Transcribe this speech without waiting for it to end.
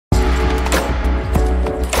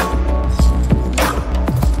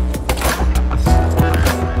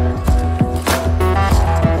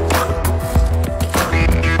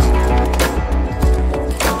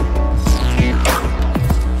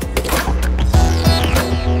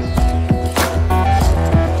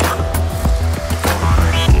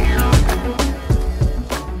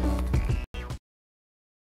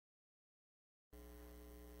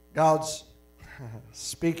God's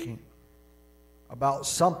speaking about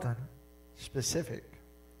something specific.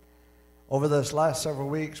 Over this last several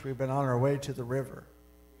weeks, we've been on our way to the river.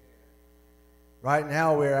 Right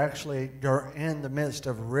now, we're actually in the midst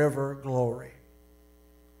of river glory.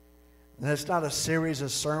 And it's not a series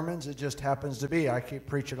of sermons. It just happens to be. I keep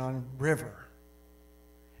preaching on river.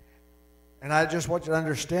 And I just want you to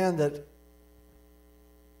understand that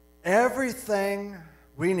everything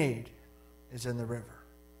we need is in the river.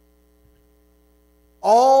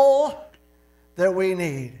 All that we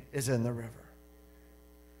need is in the river.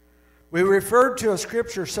 We referred to a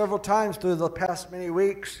scripture several times through the past many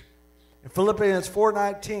weeks. In Philippians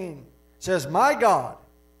 4:19, it says, "My God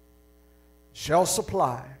shall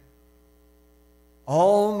supply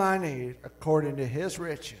all my need according to His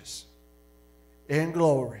riches in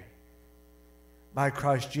glory by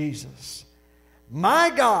Christ Jesus." My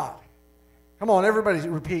God. Come on, everybody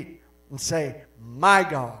repeat and say, my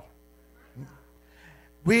God.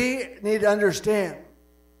 We need to understand,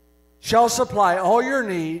 shall supply all your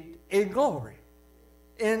need in glory.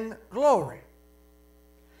 In glory.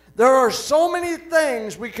 There are so many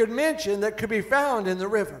things we could mention that could be found in the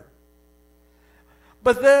river.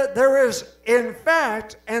 But there is, in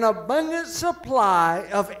fact, an abundant supply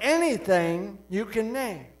of anything you can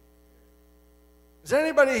name. Does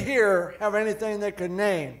anybody here have anything they can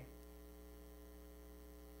name?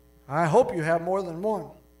 I hope you have more than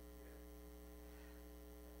one.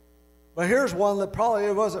 But here's one that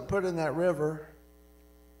probably wasn't put in that river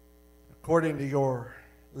according to your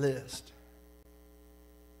list.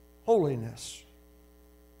 Holiness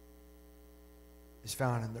is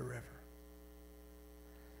found in the river.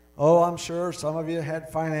 Oh, I'm sure some of you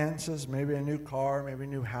had finances, maybe a new car, maybe a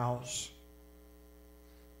new house,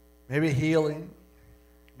 maybe healing,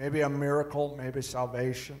 maybe a miracle, maybe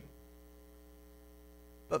salvation.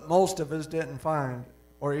 But most of us didn't find,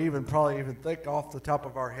 or probably even think off the top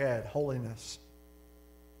of our head, holiness.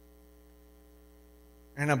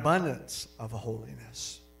 An abundance of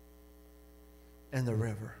holiness in the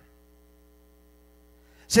river.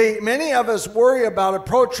 See, many of us worry about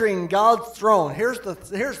approaching God's throne. Here's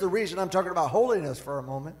the reason I'm talking about holiness for a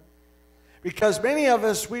moment. Because many of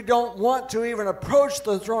us, we don't want to even approach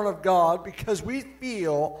the throne of God because we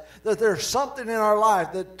feel that there's something in our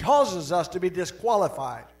life that causes us to be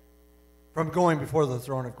disqualified from going before the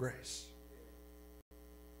throne of grace.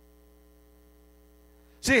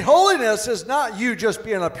 See, holiness is not you just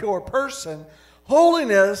being a pure person.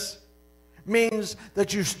 Holiness means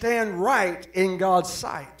that you stand right in God's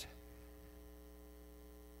sight.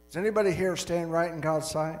 Does anybody here stand right in God's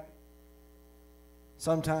sight?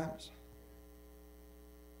 Sometimes?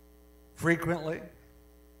 Frequently?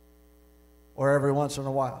 Or every once in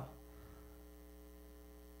a while?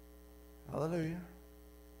 Hallelujah.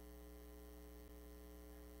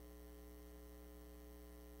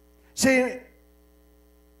 See,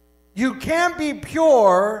 you can't be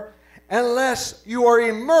pure unless you are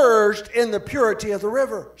immersed in the purity of the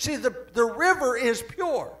river. See, the river is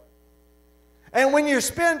pure. And when you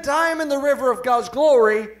spend time in the river of God's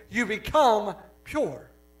glory, you become pure.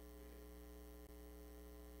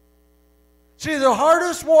 See, the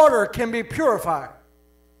hardest water can be purified,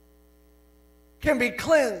 can be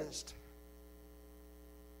cleansed.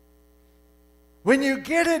 When you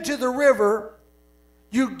get into the river,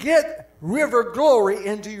 you get river glory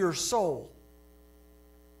into your soul.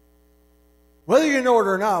 Whether you know it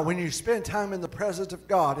or not, when you spend time in the presence of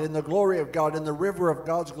God, in the glory of God, in the river of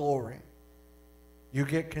God's glory, you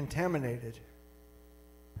get contaminated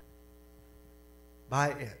by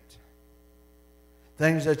it.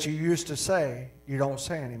 Things that you used to say, you don't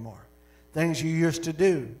say anymore. Things you used to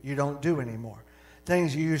do, you don't do anymore.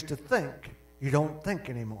 Things you used to think, you don't think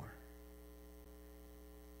anymore.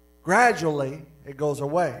 Gradually, it goes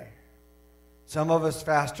away. Some of us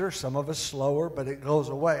faster, some of us slower, but it goes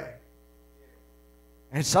away.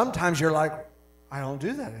 And sometimes you're like, I don't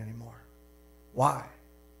do that anymore. Why?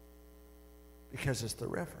 Because it's the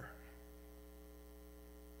river.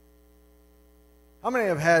 How many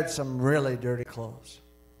have had some really dirty clothes?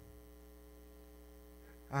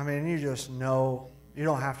 I mean, you just know. You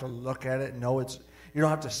don't have to look at it and know it's. You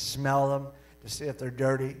don't have to smell them to see if they're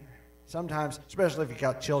dirty. Sometimes, especially if you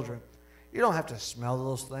got children, you don't have to smell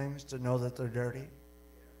those things to know that they're dirty.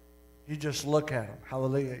 You just look at them.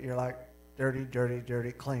 Hallelujah. You're like, dirty, dirty,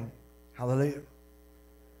 dirty, clean. Hallelujah.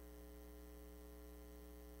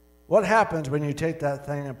 What happens when you take that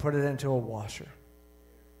thing and put it into a washer?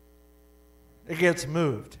 It gets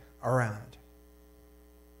moved around.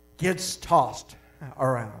 Gets tossed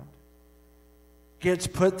around. Gets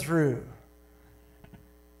put through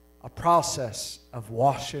a process of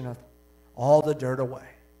washing all the dirt away.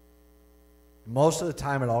 Most of the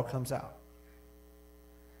time, it all comes out.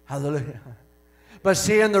 Hallelujah. But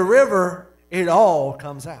see, in the river, it all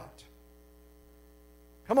comes out.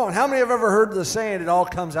 Come on, how many have ever heard the saying, it all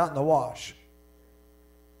comes out in the wash?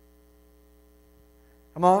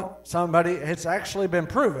 Come on, somebody, it's actually been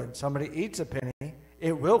proven. Somebody eats a penny,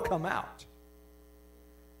 it will come out.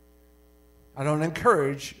 I don't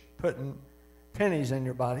encourage putting pennies in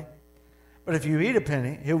your body, but if you eat a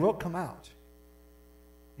penny, it will come out.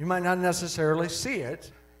 You might not necessarily see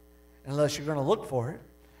it unless you're going to look for it,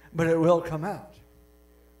 but it will come out.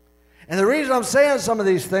 And the reason I'm saying some of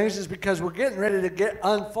these things is because we're getting ready to get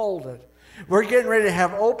unfolded. We're getting ready to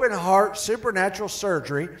have open heart supernatural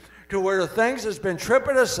surgery to where the things that's been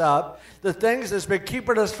tripping us up, the things that's been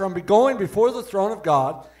keeping us from going before the throne of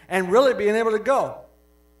God and really being able to go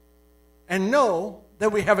and know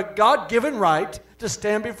that we have a God-given right to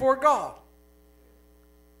stand before God.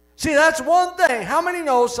 See, that's one thing. How many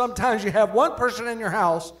know sometimes you have one person in your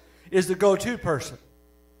house is the go-to person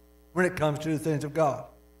when it comes to the things of God?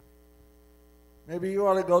 Maybe you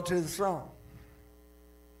ought to go to the throne.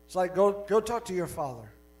 It's like, go talk to your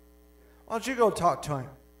Father. Why don't you go talk to Him?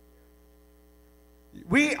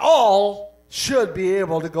 We all should be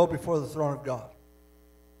able to go before the throne of God.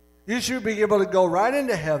 You should be able to go right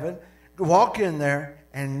into heaven, walk in there,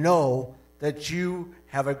 and know that you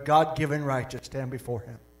have a God-given right to stand before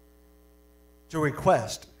Him. To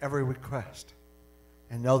request every request.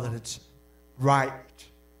 And know that it's right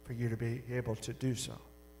for you to be able to do so.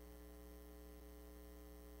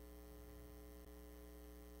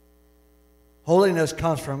 Holiness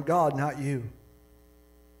comes from God, not you.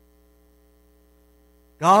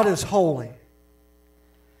 God is holy.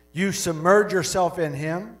 You submerge yourself in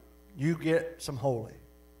Him, you get some holy.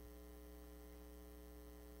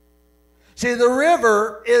 See, the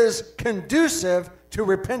river is conducive to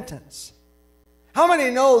repentance. How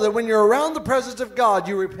many know that when you're around the presence of God,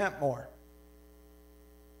 you repent more?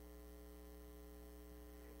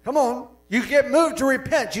 Come on. You get moved to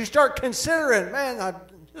repent. You start considering, man,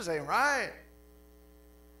 this ain't right.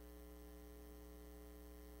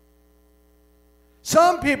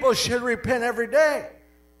 Some people should repent every day.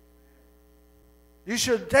 You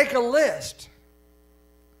should take a list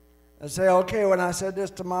and say, okay, when I said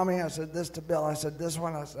this to Mommy, I said this to Bill, I said this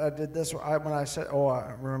one, I did this one. When I said,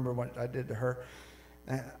 I remember what I did to her.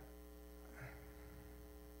 I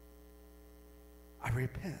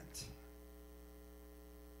repent.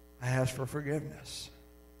 I ask for forgiveness.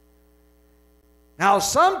 Now,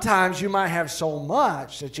 sometimes you might have so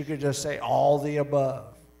much that you could just say all the above.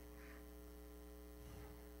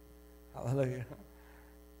 Hallelujah.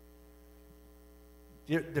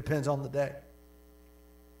 It depends on the day.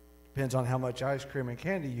 Depends on how much ice cream and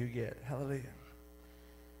candy you get. Hallelujah.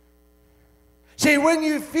 See, when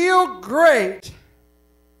you feel great,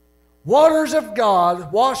 waters of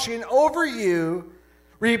God washing over you,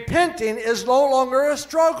 repenting is no longer a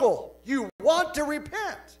struggle. You want to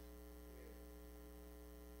repent.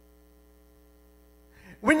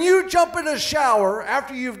 When you jump in a shower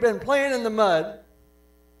after you've been playing in the mud,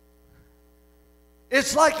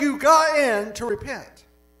 it's like you got in to repent.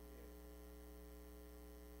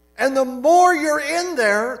 And the more you're in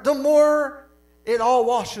there, the more it all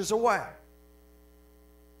washes away.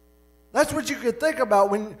 That's what you could think about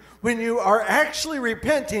when you are actually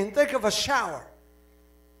repenting. Think of a shower.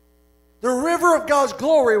 The river of God's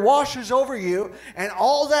glory washes over you, and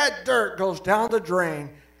all that dirt goes down the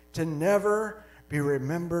drain to never be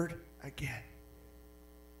remembered again.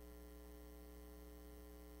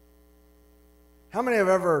 How many have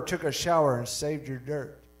ever took a shower and saved your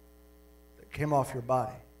dirt that came off your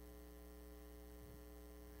body?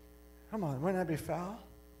 Come on, wouldn't that be foul?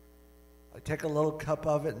 I take a little cup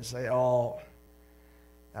of it and say, oh,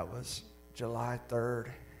 that was July 3rd.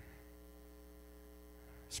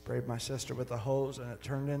 Sprayed my sister with a hose and it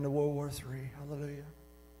turned into World War III. Hallelujah.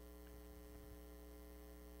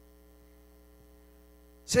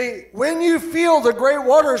 See, when you feel the great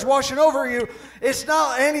waters washing over you, it's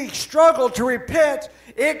not any struggle to repent.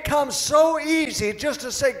 It comes so easy just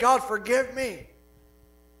to say, God, forgive me.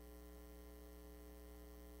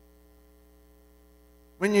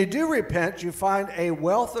 When you do repent, you find a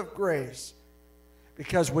wealth of grace.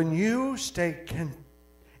 Because when you stay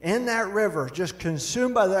in that river, just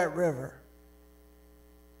consumed by that river,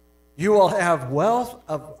 you will have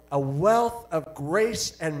a wealth of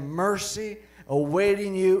grace and mercy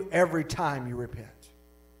awaiting you every time you repent.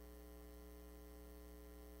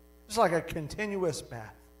 It's like a continuous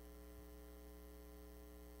bath.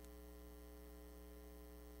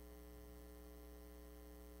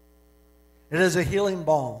 It is a healing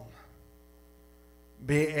balm.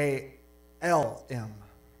 B-A-L-M.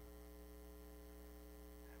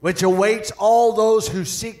 which awaits all those who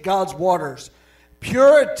seek God's waters.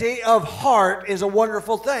 Purity of heart is a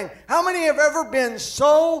wonderful thing. How many have ever been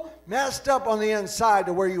so messed up on the inside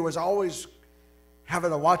to where you was always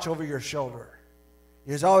having to watch over your shoulder?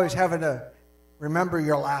 You was always having to remember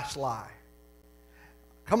your last lie.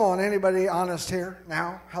 Come on, anybody honest here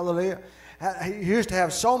now? Hallelujah. You used to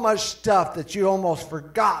have so much stuff that you almost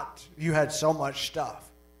forgot you had so much stuff.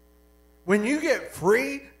 When you get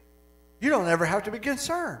free, you don't ever have to be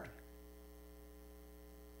concerned.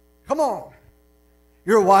 Come on.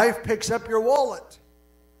 Your wife picks up your wallet.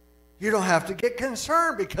 You don't have to get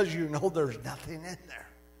concerned because you know there's nothing in there.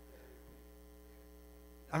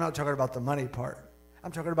 I'm not talking about the money part.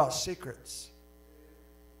 I'm talking about secrets.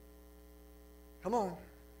 Come on.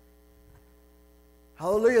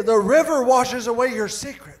 Hallelujah. The river washes away your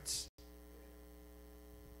secrets.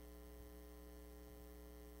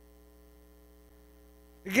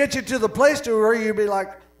 It gets you to the place to where you'd be like,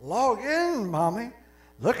 log in, Mommy.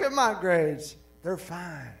 Look at my grades. They're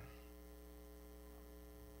fine.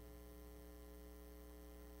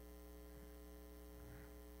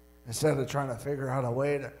 Instead of trying to figure out a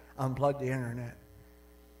way to unplug the internet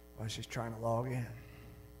while she's trying to log in.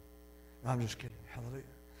 No, I'm just kidding. Hallelujah.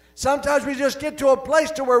 Sometimes we just get to a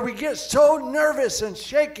place to where we get so nervous and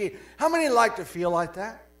shaky. How many like to feel like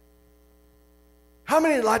that? How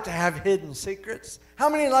many like to have hidden secrets? How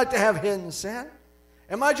many like to have hidden sin?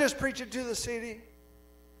 Am I just preaching to the city?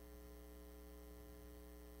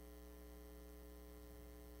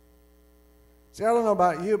 See, I don't know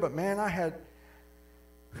about you, but man,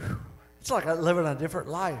 it's like I living a different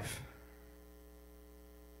life.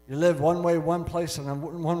 You live one way, one place, and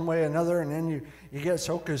one way another, and then you get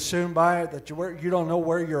so consumed by it that you don't know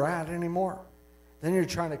where you're at anymore. Then you're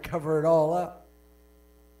trying to cover it all up.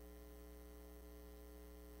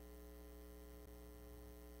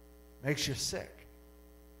 Makes you sick.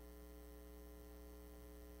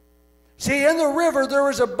 See, in the river, there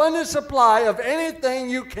is abundant supply of anything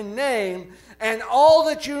you can name, and all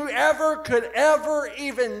that you could ever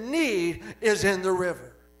even need is in the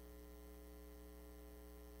river.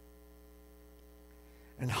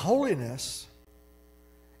 And holiness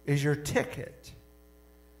is your ticket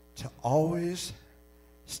to always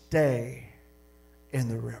stay in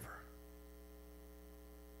the river.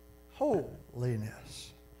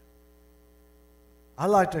 Holiness. I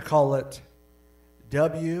like to call it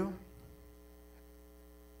W.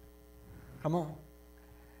 Come on.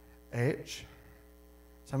 H.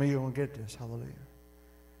 Some of you won't get this. Hallelujah.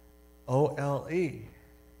 O-L-E.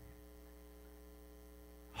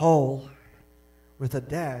 Whole with a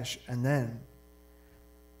dash and then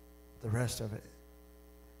the rest of it.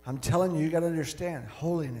 I'm telling you, you got to understand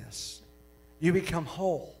holiness. You become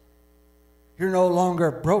whole. You're no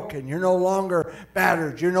longer broken. You're no longer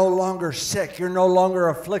battered. You're no longer sick. You're no longer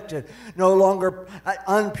afflicted. No longer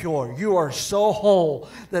unpure. You are so whole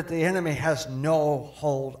that the enemy has no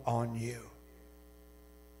hold on you.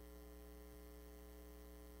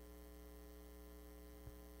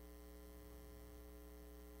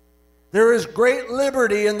 There is great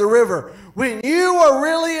liberty in the river. When you are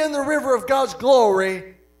really in the river of God's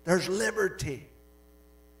glory, there's liberty.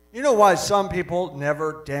 You know why some people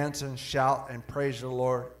never dance and shout and praise the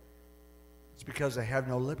Lord? It's because they have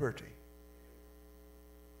no liberty.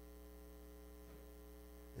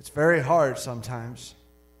 It's very hard sometimes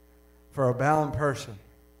for a bound person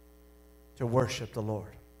to worship the Lord.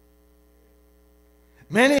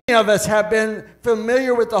 Many of us have been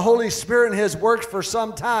familiar with the Holy Spirit and His works for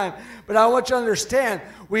some time, but I want you to understand,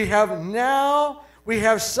 we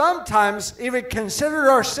have sometimes even considered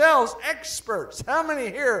ourselves experts. How many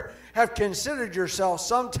here have considered yourself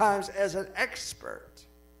sometimes as an expert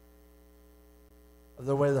of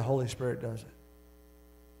the way the Holy Spirit does it?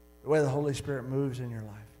 The way the Holy Spirit moves in your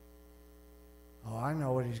life. Oh, I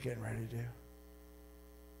know what He's getting ready to do.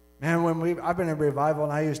 Man, I've been in revival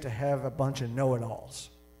and I used to have a bunch of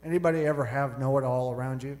know-it-alls. Anybody ever have know-it-all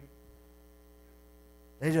around you?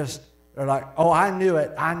 They're like, oh, I knew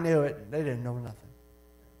it. They didn't know nothing.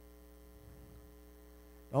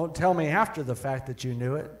 Don't tell me after the fact that you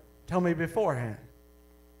knew it. Tell me beforehand.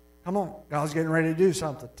 Come on, God's getting ready to do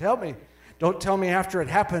something. Tell me. Don't tell me after it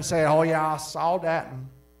happened, say, oh yeah, I saw that.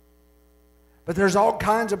 But there's all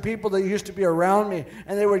kinds of people that used to be around me,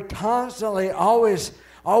 and they would constantly always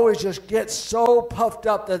just get so puffed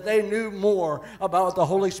up that they knew more about the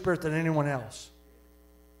Holy Spirit than anyone else.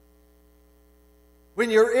 When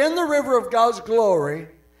you're in the river of God's glory,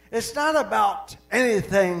 it's not about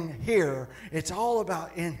anything here. It's all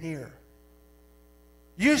about in here.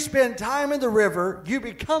 You spend time in the river, you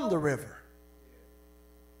become the river.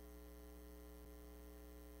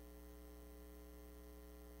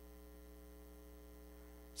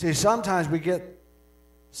 See, sometimes we get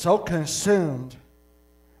so consumed,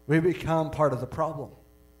 we become part of the problem.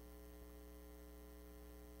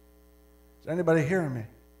 Is anybody hearing me?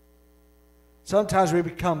 Sometimes we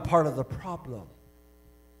become part of the problem.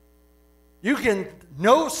 You can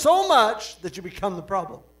know so much that you become the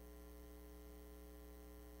problem.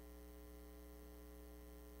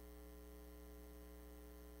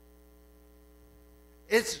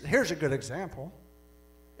 Here's a good example.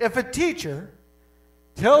 If a teacher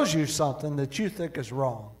tells you something that you think is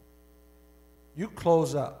wrong, you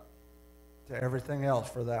close up to everything else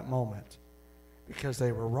for that moment because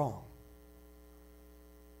they were wrong.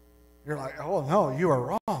 You're like, oh, no, you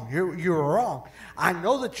are wrong. You were wrong. I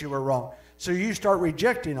know that you were wrong. So you start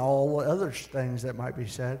rejecting all the other things that might be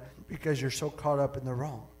said because you're so caught up in the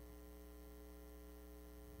wrong.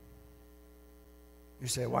 You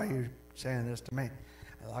say, why are you saying this to me?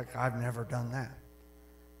 Like, I've never done that.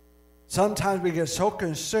 Sometimes we get so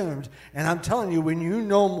consumed, and I'm telling you, when you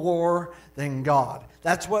know more than God,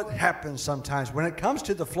 that's what happens sometimes. When it comes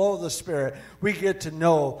to the flow of the Spirit, we get to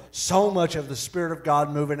know so much of the Spirit of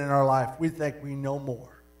God moving in our life. We think we know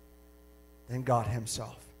more than God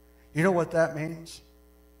Himself. You know what that means?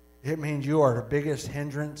 It means you are the biggest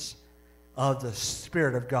hindrance of the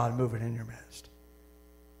Spirit of God moving in your midst.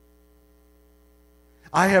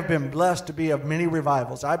 I have been blessed to be of many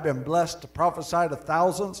revivals. I've been blessed to prophesy to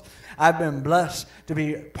thousands. I've been blessed to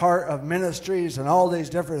be part of ministries and all these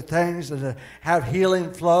different things and to have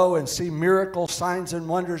healing flow and see miracles, signs, and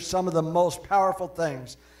wonders, some of the most powerful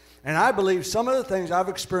things. And I believe some of the things I've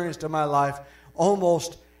experienced in my life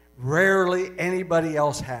almost rarely anybody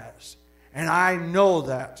else has. And I know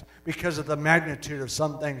that because of the magnitude of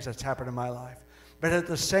some things that's happened in my life. But at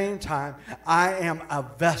the same time, I am a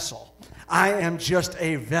vessel. I am just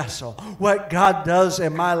a vessel. What God does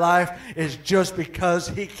in my life is just because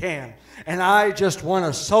He can. And I just want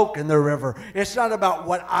to soak in the river. It's not about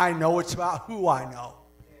what I know. It's about who I know.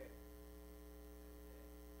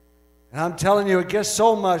 And I'm telling you, it gets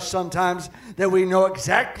so much sometimes that we know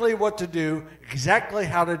exactly what to do, exactly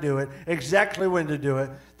how to do it, exactly when to do it.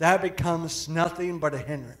 That becomes nothing but a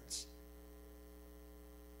hindrance.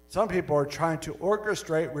 Some people are trying to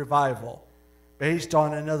orchestrate revival based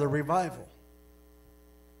on another revival.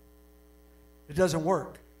 It doesn't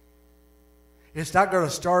work. It's not going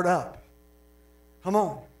to start up. Come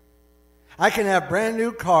on. I can have brand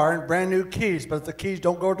new car and brand new keys, but if the keys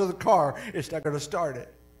don't go to the car, it's not going to start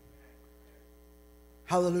it.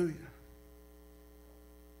 Hallelujah.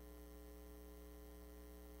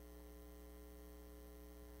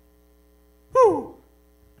 Woo!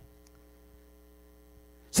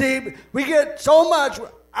 See, we get so much,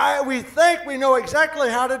 we think we know exactly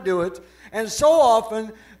how to do it, and so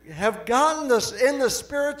often have gotten this in the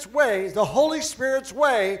Spirit's way, the Holy Spirit's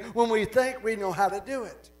way, when we think we know how to do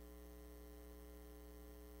it.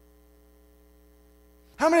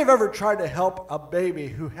 How many have ever tried to help a baby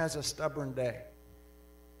who has a stubborn day?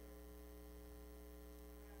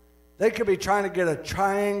 They could be trying to get a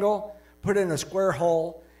triangle put in a square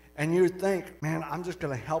hole, and you think, man, I'm just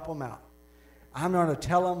going to help them out. I'm going to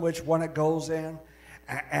tell them which one it goes in,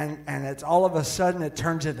 and it's all of a sudden it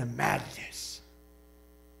turns into madness.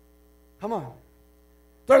 Come on.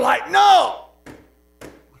 They're like, no!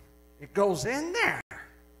 It goes in there.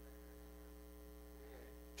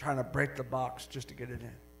 Trying to break the box just to get it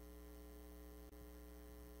in.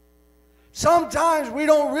 Sometimes we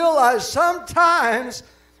don't realize, sometimes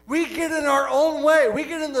we get in our own way. We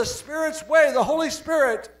get in the Spirit's way. The Holy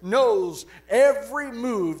Spirit knows every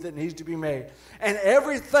move that needs to be made. And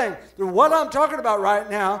everything. What I'm talking about right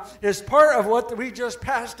now is part of what we just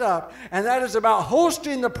passed up. And that is about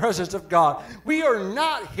hosting the presence of God. We are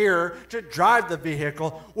not here to drive the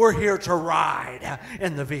vehicle. We're here to ride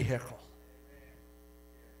in the vehicle.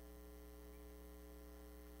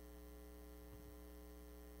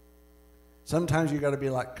 Sometimes you got to be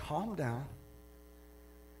like, calm down.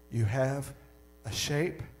 You have a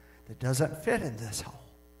shape that doesn't fit in this hole.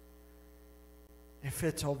 It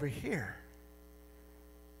fits over here.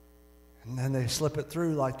 And then they slip it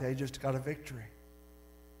through like they just got a victory.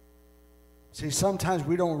 See, sometimes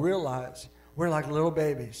we don't realize we're like little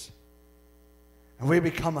babies. And we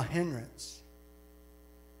become a hindrance.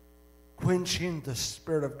 Quenching the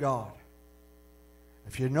Spirit of God.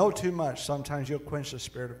 If you know too much, sometimes you'll quench the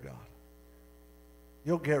Spirit of God.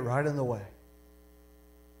 You'll get right in the way.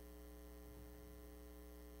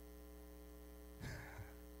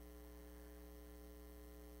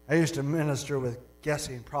 I used to minister with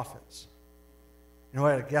guessing prophets. You know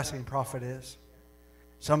what a guessing prophet is?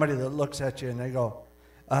 Somebody that looks at you and they go,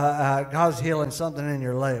 God's healing something in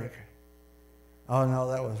your leg. Oh,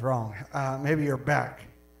 no, that was wrong. Maybe your back.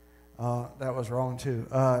 That was wrong too.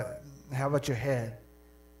 How about your head?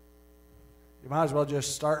 You might as well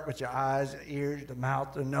just start with your eyes, the ears, the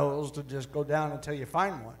mouth, the nose, to just go down until you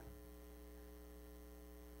find one.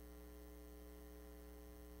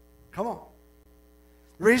 Come on.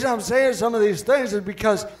 The reason I'm saying some of these things is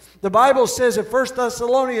because the Bible says in 1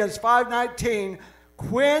 Thessalonians 5:19,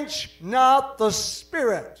 quench not the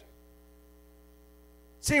spirit.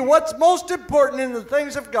 See, what's most important in the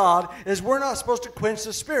things of God is we're not supposed to quench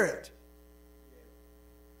the spirit.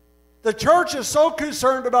 The church is so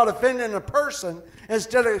concerned about offending a person,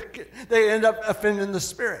 instead of they end up offending the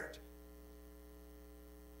spirit.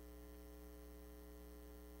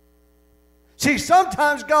 See,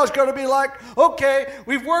 sometimes God's going to be like, okay,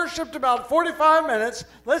 we've worshiped about 45 minutes.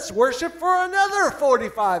 Let's worship for another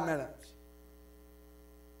 45 minutes.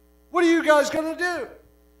 What are you guys going to do?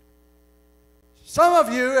 Some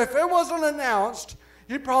of you, if it wasn't announced,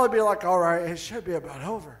 you'd probably be like, all right, it should be about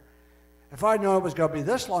over. If I'd known it was going to be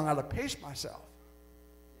this long, I'd have paced myself.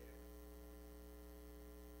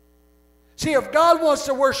 See, if God wants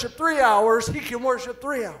to worship 3 hours, He can worship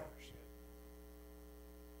 3 hours.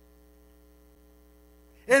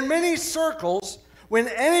 In many circles, when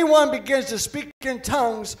anyone begins to speak in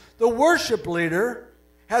tongues, the worship leader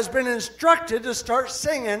has been instructed to start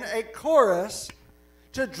singing a chorus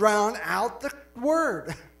to drown out the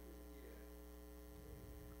word.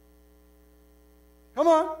 Come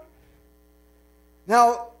on.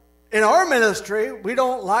 Now, in our ministry, we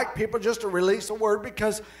don't like people just to release a word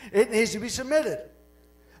because it needs to be submitted.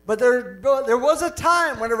 But there was a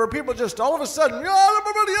time whenever people just all of a sudden, and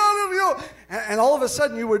all of a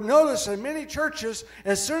sudden you would notice in many churches,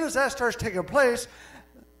 as soon as that starts taking place,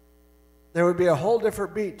 there would be a whole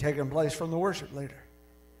different beat taking place from the worship leader.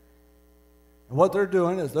 And what they're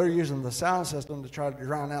doing is they're using the sound system to try to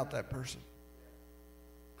drown out that person.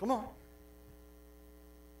 Come on.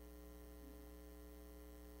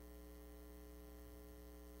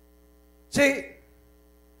 See,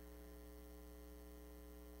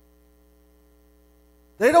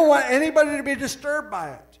 they don't want anybody to be disturbed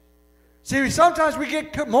by it. See, sometimes we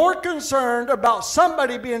get more concerned about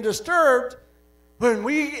somebody being disturbed when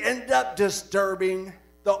we end up disturbing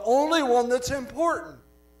the only one that's important,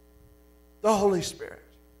 the Holy Spirit.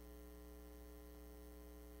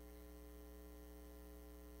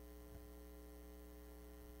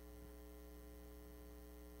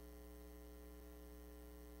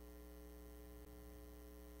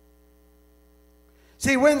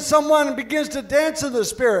 See, when someone begins to dance in the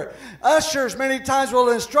Spirit, ushers many times will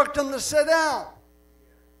instruct them to sit down.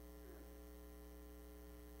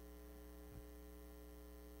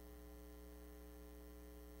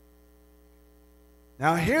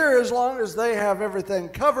 Now here, as long as they have everything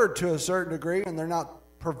covered to a certain degree and they're not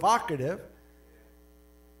provocative,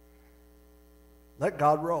 let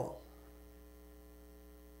God roll.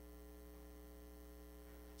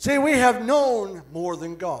 See, we have known more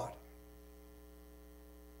than God.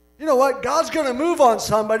 You know what? God's going to move on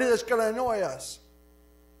somebody that's going to annoy us.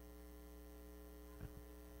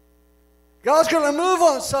 God's going to move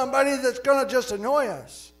on somebody that's going to just annoy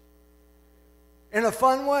us in a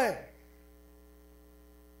fun way.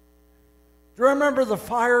 Do you remember the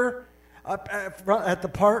fire up at the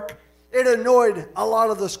park? It annoyed a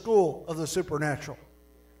lot of the school of the supernatural.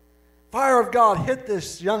 Fire of God hit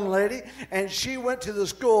this young lady, and she went to the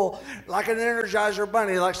school like an Energizer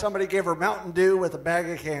bunny, like somebody gave her Mountain Dew with a bag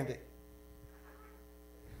of candy.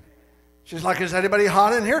 She's like, is anybody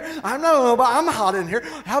hot in here? I'm hot in here.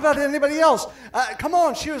 How about anybody else? Come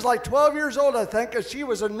on, she was like 12 years old, I think, and she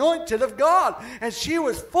was anointed of God, and she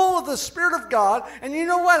was full of the Spirit of God, and you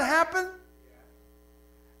know what happened?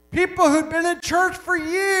 People who'd been in church for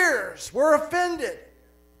years were offended.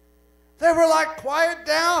 They were like, quiet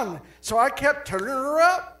down. So I kept turning her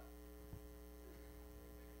up.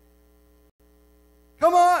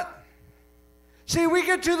 Come on. See, we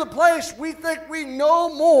get to the place we think we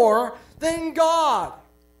know more than God.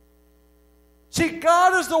 See,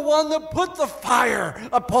 God is the one that put the fire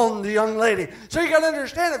upon the young lady. So you got to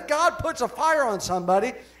understand, if God puts a fire on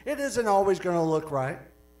somebody, it isn't always going to look right.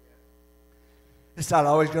 It's not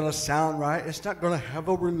always going to sound right. It's not going to have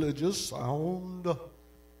a religious sound.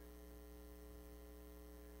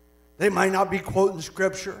 They might not be quoting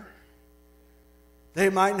scripture. They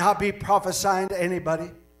might not be prophesying to anybody.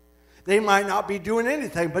 They might not be doing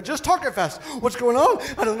anything, but just talking fast. What's going on?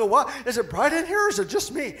 I don't know what. Is it bright in here or is it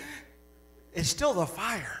just me? It's still the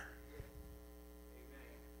fire.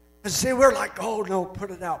 And see, we're like, oh no, put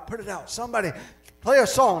it out, put it out. Somebody play a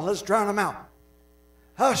song. Let's drown them out.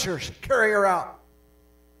 Ushers, carry her out.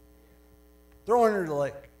 Throw her into the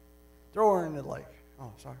lake. Throw her into the lake.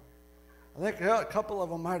 Oh, sorry. I think a couple of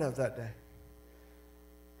them might have that day.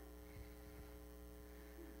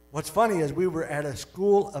 What's funny is we were at a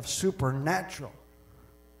school of supernatural.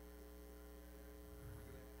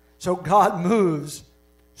 So God moves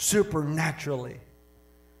supernaturally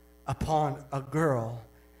upon a girl,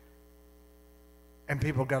 and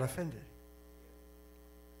people got offended.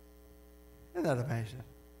 Isn't that amazing?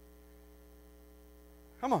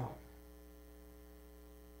 Come on.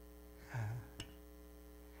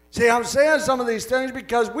 See, I'm saying some of these things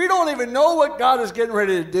because we don't even know what God is getting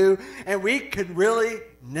ready to do, and we could really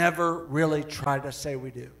never really try to say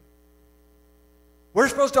we do. We're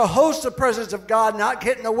supposed to host the presence of God, not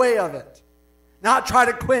get in the way of it, not try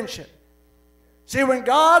to quench it. See, when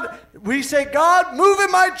we say, God, move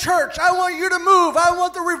in my church. I want you to move. I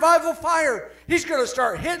want the revival fire. He's going to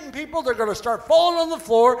start hitting people. They're going to start falling on the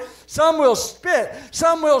floor. Some will spit.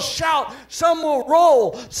 Some will shout. Some will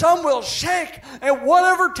roll. Some will shake. And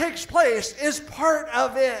whatever takes place is part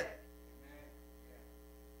of it.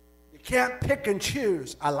 You can't pick and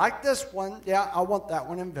choose. I like this one. Yeah, I want that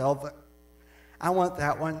one in velvet. I want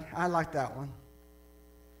that one. I like that one.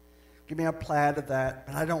 Give me a plaid of that,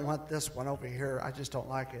 but I don't want this one over here. I just don't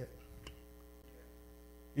like it.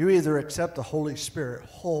 You either accept the Holy Spirit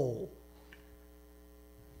whole,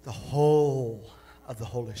 the whole of the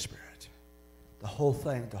Holy Spirit, the whole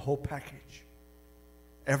thing, the whole package,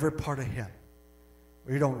 every part of Him,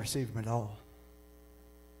 or you don't receive Him at all.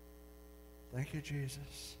 Thank you,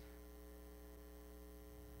 Jesus.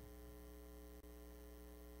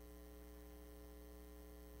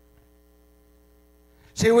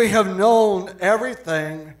 See, we have known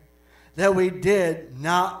everything that we did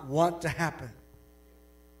not want to happen.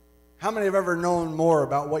 How many have ever known more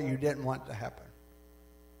about what you didn't want to happen?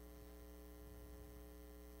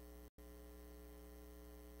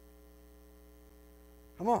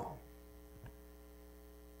 Come on.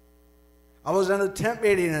 I was in a tent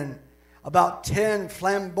meeting and about 10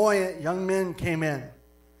 flamboyant young men came in,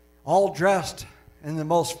 all dressed in the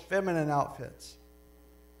most feminine outfits.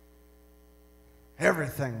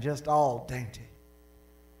 Everything just all dainty.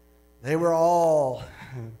 They were all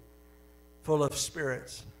full of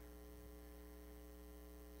spirits.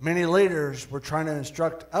 Many leaders were trying to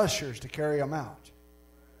instruct ushers to carry them out.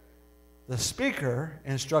 The speaker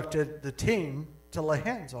instructed the team to lay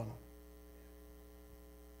hands on them.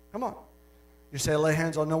 Come on. You say lay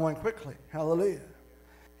hands on no one quickly. Hallelujah.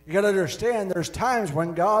 You got to understand there's times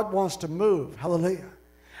when God wants to move. Hallelujah.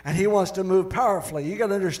 And He wants to move powerfully. You got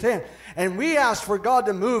to understand. And we ask for God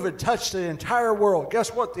to move and touch the entire world.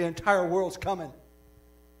 Guess what? The entire world's coming.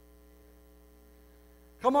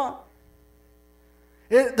 Come on.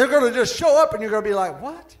 They're going to just show up and you're going to be like,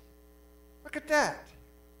 what? Look at that.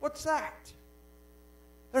 What's that?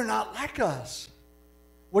 They're not like us.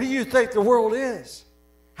 What do you think the world is?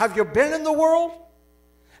 Have you been in the world?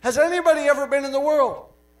 Has anybody ever been in the world?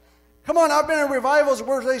 Come on, I've been in revivals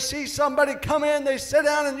where they see somebody come in, they sit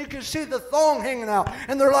down, and you can see the thong hanging out.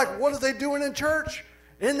 And they're like, what are they doing in church?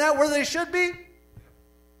 Isn't that where they should be?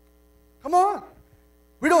 Come on.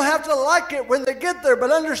 We don't have to like it when they get there, but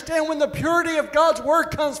understand when the purity of God's Word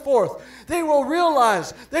comes forth, they will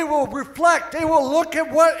realize, they will reflect, they will look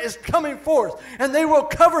at what is coming forth, and they will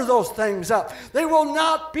cover those things up. They will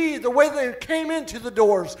not be the way they came into the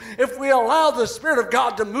doors if we allow the Spirit of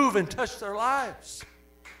God to move and touch their lives.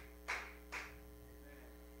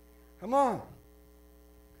 Come on.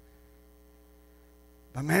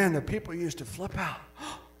 But man, the people used to flip out.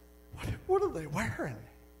 What are they wearing?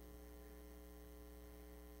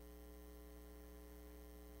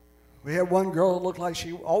 We had one girl that looked like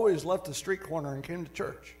she always left the street corner and came to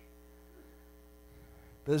church.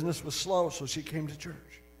 Business was slow, so she came to church.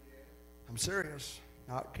 I'm serious.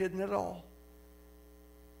 Not kidding at all.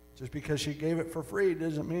 Just because she gave it for free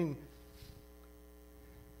doesn't mean...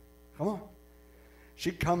 Come on.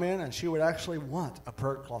 She'd come in and she would actually want a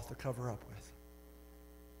prayer cloth to cover up with.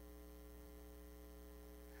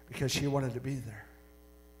 Because she wanted to be there.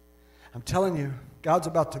 I'm telling you, God's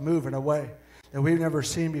about to move in a way that we've never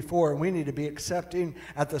seen before. And we need to be accepting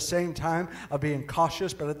at the same time of being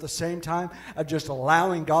cautious, but at the same time of just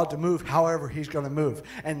allowing God to move however He's going to move.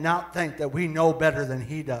 And not think that we know better than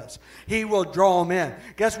He does. He will draw them in.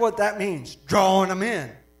 Guess what that means? Drawing them in.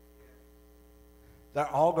 They're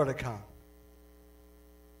all going to come.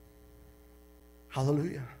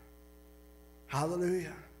 Hallelujah.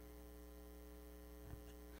 Hallelujah.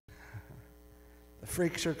 The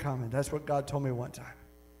freaks are coming. That's what God told me one time.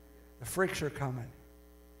 The freaks are coming.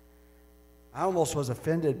 I almost was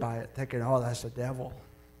offended by it, thinking, oh, that's the devil.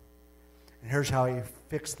 And here's how He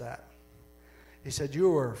fixed that. He said, you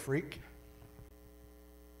were a freak.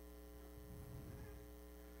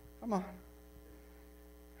 Come on.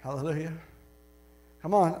 Hallelujah.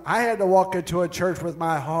 Come on. I had to walk into a church with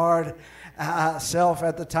my hard self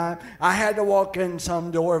at the time. I had to walk in some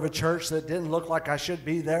door of a church that didn't look like I should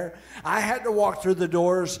be there. I had to walk through the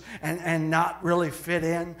doors and not really fit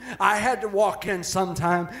in. I had to walk in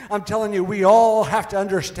sometime. I'm telling you, we all have to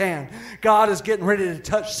understand God is getting ready to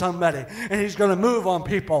touch somebody, and He's going to move on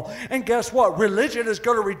people. And guess what? Religion is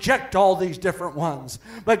going to reject all these different ones.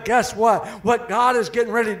 But guess what? What God is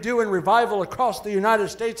getting ready to do in revival across the United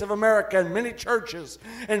States of America and many churches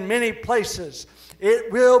and many places,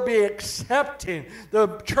 it will be accepting, the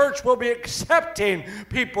church will be accepting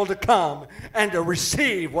people to come and to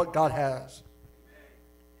receive what God has.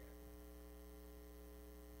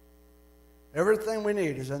 Everything we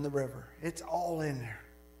need is in the river. It's all in there.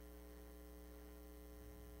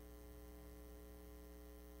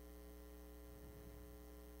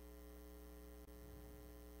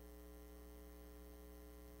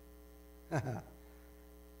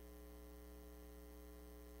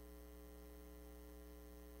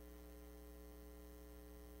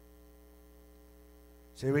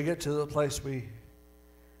 See, we get to the place we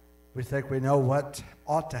think we know what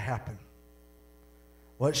ought to happen,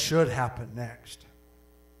 what should happen next.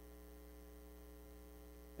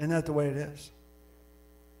 Isn't that the way it is?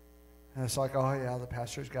 And it's like, oh yeah, the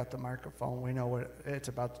pastor's got the microphone. We know what it's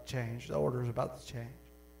about to change. The order's about to change.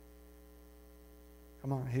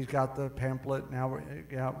 Come on, he's got the pamphlet. Now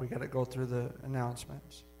we got to go through the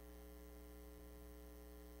announcements.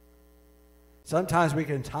 Sometimes we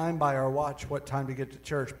can time by our watch what time to get to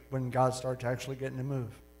church when God starts actually getting to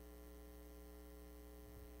move.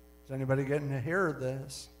 Is anybody getting to hear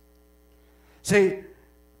this? See,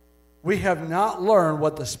 we have not learned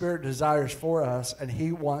what the Spirit desires for us and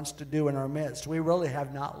He wants to do in our midst. We really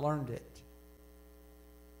have not learned it.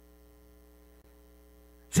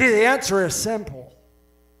 See, the answer is simple.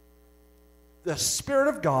 The Spirit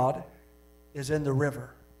of God is in the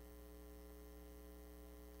river.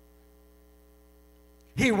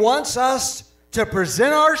 He wants us to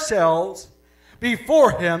present ourselves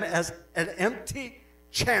before Him as an empty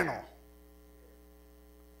channel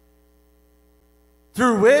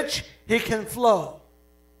through which He can flow.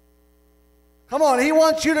 Come on, He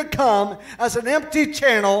wants you to come as an empty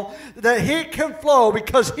channel that He can flow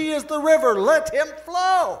because He is the river. Let Him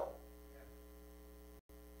flow.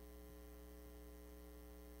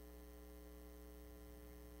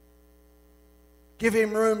 Give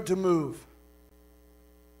Him room to move.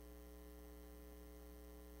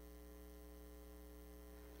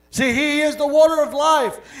 See, He is the water of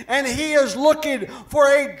life, and He is looking for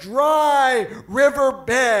a dry river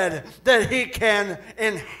bed that He can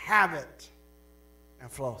inhabit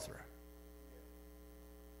and flow through.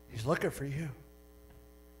 He's looking for you.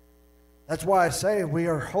 That's why I say we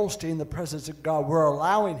are hosting the presence of God. We're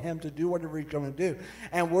allowing Him to do whatever He's going to do,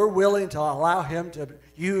 and we're willing to allow Him to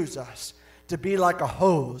use us, to be like a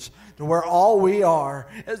hose, to where all we are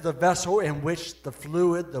is the vessel in which the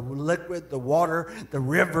fluid, the liquid, the water, the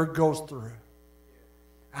river goes through.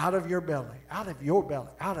 Out of your belly, out of your belly,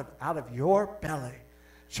 out of your belly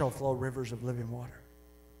shall flow rivers of living water.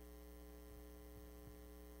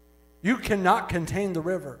 You cannot contain the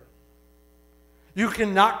river. You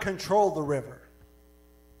cannot control the river.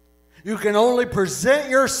 You can only present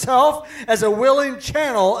yourself as a willing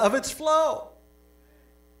channel of its flow.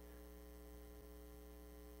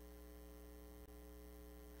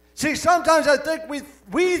 See, sometimes I think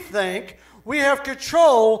we think we have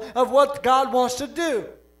control of what God wants to do.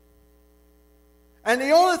 And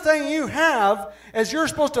the only thing you have is you're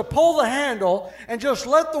supposed to pull the handle and just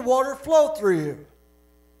let the water flow through you.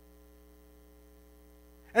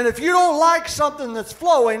 And if you don't like something that's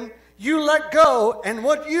flowing, you let go, and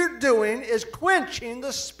what you're doing is quenching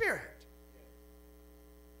the Spirit.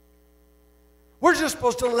 We're just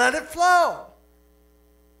supposed to let it flow.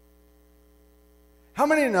 How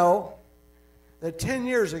many know that 10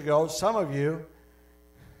 years ago, some of you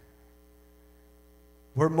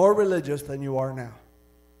were more religious than you are now?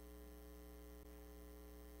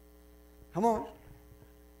 Come on.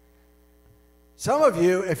 Some of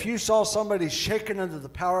you, if you saw somebody shaken under the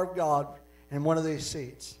power of God in one of these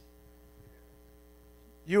seats,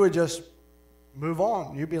 you would just move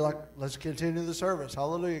on. You'd be like, let's continue the service.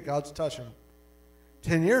 Hallelujah, God's touching them.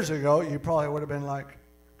 10 years ago, you probably would have been like,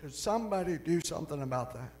 could somebody do something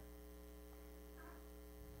about that?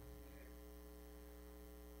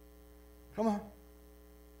 Come on.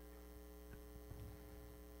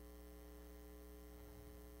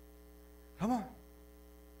 Come on.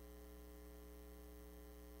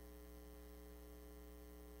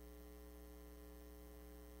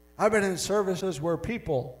 I've been in services where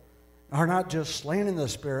people are not just slain in the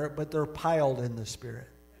Spirit, but they're piled in the Spirit.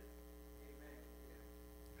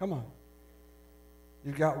 Come on.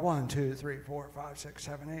 You've got 1, 2, 3, 4, 5, 6,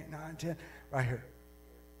 7, 8, 9, 10, right here.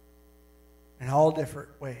 In all different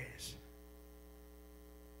ways.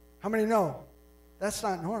 How many know that's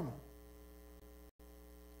not normal?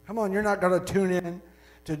 Come on, you're not going to tune in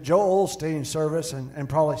to Joel Osteen's service and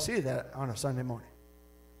probably see that on a Sunday morning.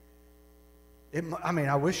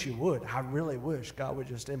 I wish you would. I really wish God would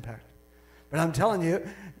just impact it. But I'm telling you,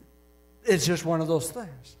 it's just one of those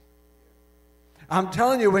things. I'm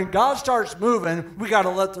telling you, when God starts moving, we got to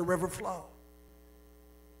let the river flow.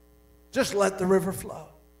 Just let the river flow.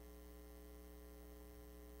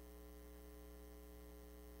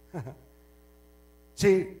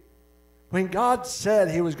 See, when God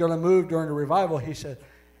said he was going to move during the revival, he said,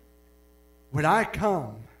 when I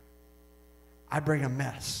come, I bring a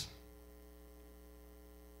mess.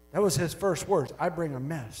 That was his first words. I bring a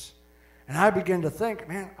mess. And I began to think,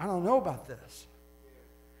 man, I don't know about this.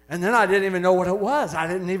 And then I didn't even know what it was. I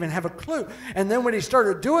didn't even have a clue. And then when he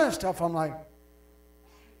started doing stuff, I'm like,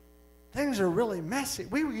 things are really messy.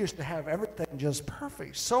 We used to have everything just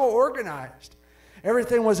perfect, so organized.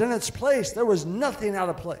 Everything was in its place. There was nothing out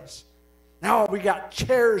of place. Now we got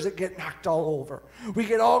chairs that get knocked all over. We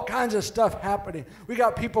get all kinds of stuff happening. We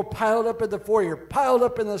got people piled up in the foyer, piled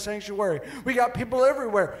up in the sanctuary. We got people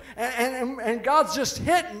everywhere. And God's just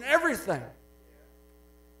hitting everything.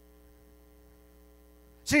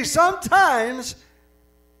 See, sometimes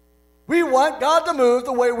we want God to move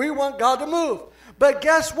the way we want God to move. But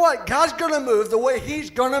guess what? God's going to move the way he's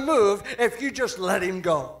going to move if you just let him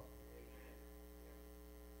go.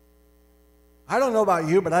 I don't know about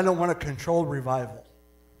you, but I don't want a controlled revival.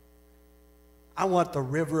 I want the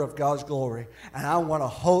river of God's glory, and I want to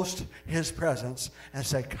host his presence and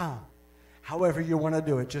say, come. However you want to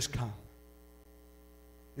do it, just come.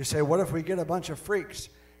 You say, what if we get a bunch of freaks?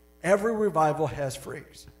 Every revival has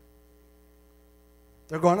freaks.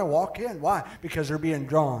 They're going to walk in. Why? Because they're being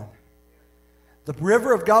drawn. The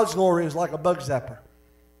river of God's glory is like a bug zapper.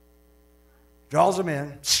 Draws them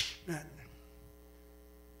in.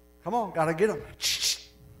 Come on, got to get them.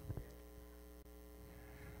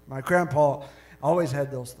 My grandpa always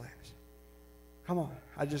had those things. Come on,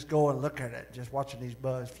 I just go and look at it, just watching these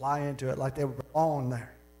bugs fly into it like they were on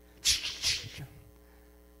there.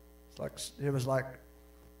 It was like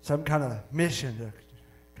some kind of mission to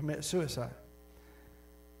commit suicide.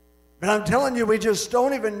 But I'm telling you, we just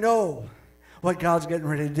don't even know what God's getting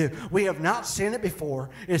ready to do. We have not seen it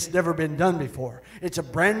before. It's never been done before. It's a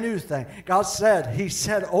brand new thing. God said, he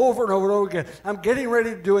said over and over and over again, I'm getting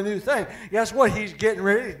ready to do a new thing. Guess what? He's getting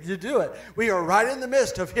ready to do it. We are right in the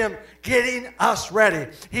midst of him getting us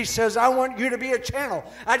ready. He says, I want you to be a channel.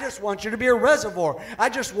 I just want you to be a reservoir. I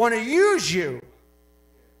just want to use you.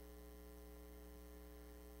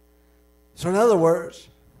 So in other words,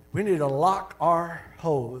 we need to lock our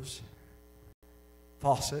hose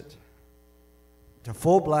faucet to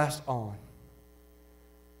full blast on.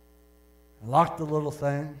 Lock the little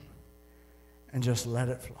thing and just let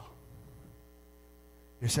it flow.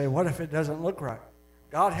 You say, what if it doesn't look right?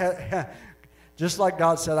 God had, just like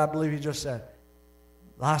God said, I believe he just said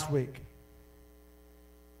last week,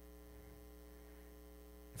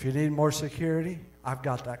 if you need more security, I've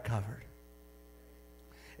got that covered.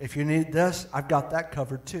 If you need this, I've got that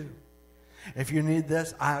covered too. If you need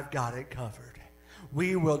this, I've got it covered.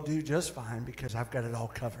 We will do just fine because I've got it all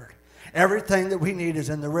covered. Everything that we need is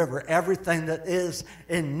in the river. Everything that is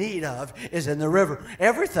in need of is in the river.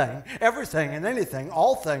 Everything and anything,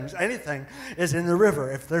 all things, anything is in the river.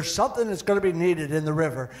 If there's something that's going to be needed in the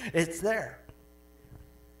river, it's there.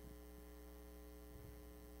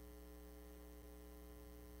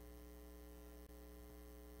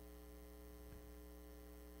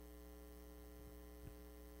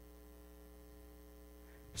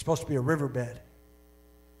 It's supposed to be a riverbed.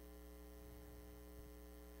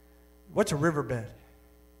 What's a riverbed?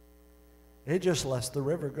 It just lets the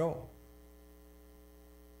river go.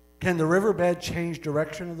 Can the riverbed change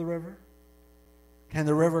direction of the river? Can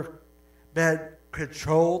the riverbed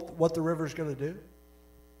control what the river is going to do?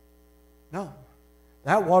 No.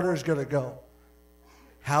 That water is going to go.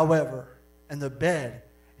 However, and the bed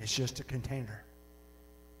is just a container.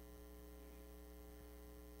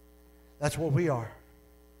 That's what we are.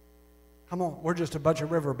 Come on, we're just a bunch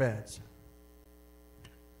of riverbeds.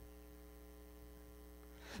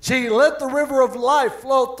 See, let the river of life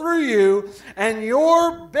flow through you, and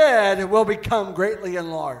your bed will become greatly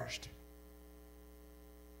enlarged.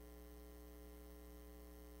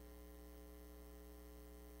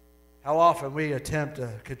 How often we attempt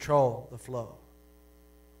to control the flow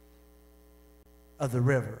of the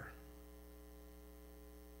river.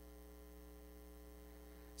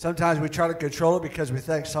 Sometimes we try to control it because we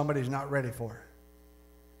think somebody's not ready for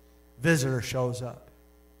it. Visitor shows up.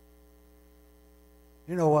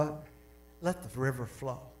 You know what? Let the river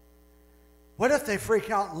flow. What if they freak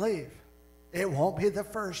out and leave? It won't be the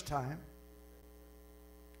first time.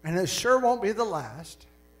 And it sure won't be the last.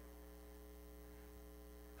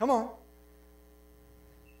 Come on.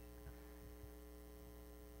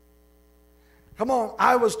 Come on.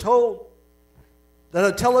 I was told that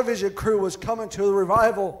a television crew was coming to the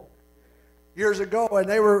revival years ago, and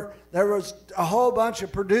there was a whole bunch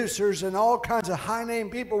of producers and all kinds of high-name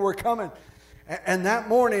people were coming. And that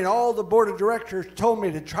morning, all the board of directors told me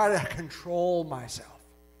to try to control myself.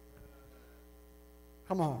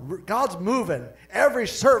 Come on. God's moving. Every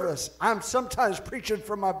service, I'm sometimes preaching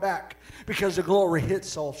from my back because the glory hits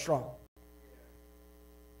so strong.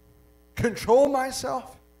 Control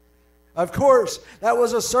myself? Of course, that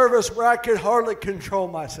was a service where I could hardly control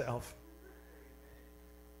myself.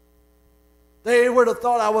 They would have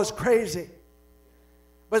thought I was crazy.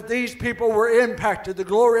 But these people were impacted. The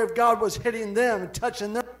glory of God was hitting them and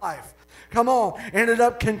touching their life. Come on. Ended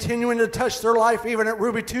up continuing to touch their life even at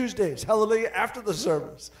Ruby Tuesdays. Hallelujah. After the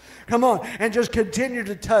service. Come on. And just continued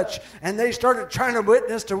to touch. And they started trying to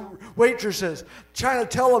witness to waitresses. Trying to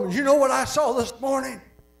tell them, you know what I saw this morning?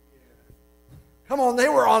 Come on. They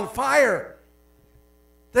were on fire.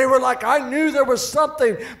 They were like, I knew there was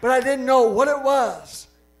something, but I didn't know what it was.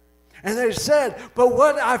 And they said, but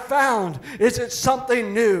what I found is it's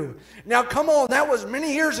something new. Now, come on, that was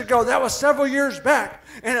many years ago. That was several years back.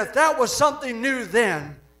 And if that was something new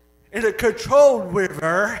then, in a controlled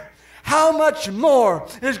river, how much more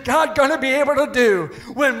is God going to be able to do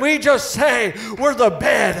when we just say, we're the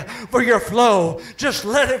bed for your flow. Just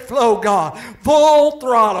let it flow, God. Full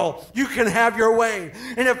throttle. You can have your way.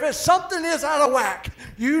 And if something is out of whack,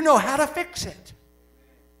 you know how to fix it.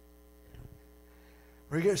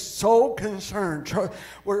 We get so concerned.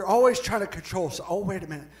 We're always trying to control. So, oh, wait a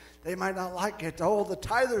minute. They might not like it. Oh, the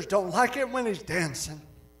tithers don't like it when he's dancing.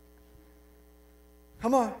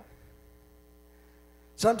 Come on.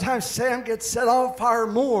 Sometimes Sam gets set on fire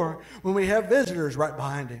more when we have visitors right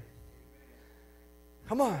behind him.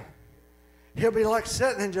 Come on. He'll be like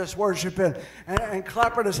sitting and just worshiping and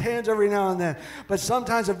clapping his hands every now and then. But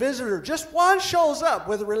sometimes a visitor, just one shows up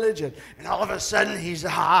with religion. And all of a sudden he's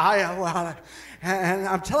high. And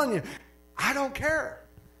I'm telling you, I don't care.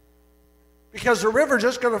 Because the river's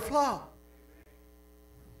just going to flow.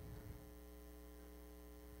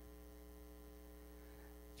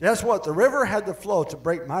 Guess what? The river had to flow to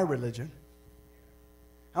break my religion.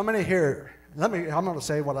 How many here? I'm going to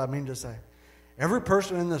say what I mean to say. Every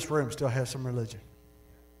person in this room still has some religion.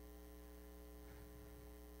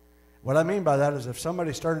 What I mean by that is if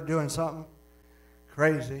somebody started doing something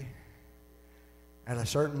crazy at a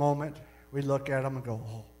certain moment, we look at them and go,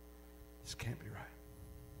 oh, this can't be right.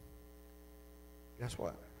 Guess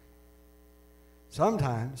what?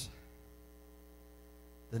 Sometimes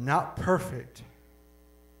the not perfect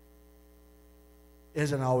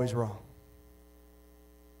isn't always wrong.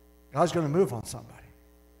 God's going to move on somebody.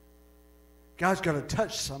 God's going to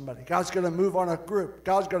touch somebody. God's going to move on a group.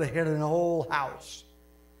 God's going to hit a whole house.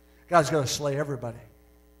 God's going to slay everybody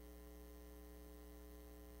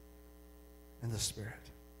in the Spirit.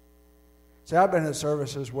 See, I've been in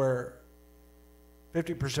services where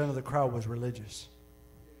 50% of the crowd was religious.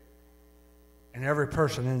 And every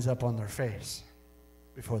person ends up on their face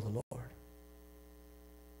before the Lord.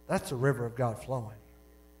 That's the river of God flowing.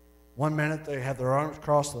 One minute they have their arms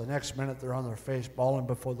crossed, the next minute they're on their face bawling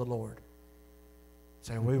before the Lord.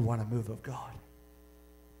 Saying, we want a move of God.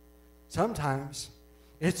 Sometimes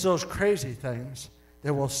it's those crazy things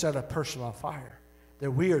that will set a person on fire that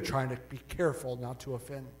we are trying to be careful not to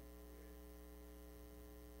offend.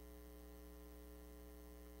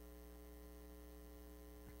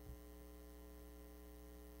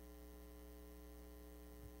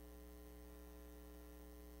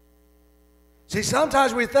 See,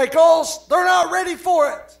 sometimes we think, oh, they're not ready for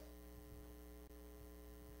it.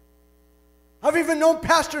 I've even known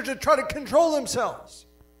pastors that try to control themselves.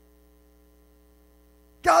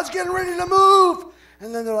 God's getting ready to move.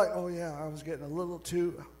 And then they're like, oh yeah, I was getting a little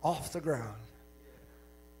too off the ground.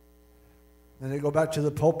 Then they go back to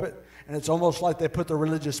the pulpit, and it's almost like they put their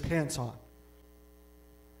religious pants on.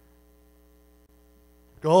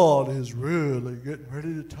 God is really getting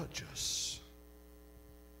ready to touch us.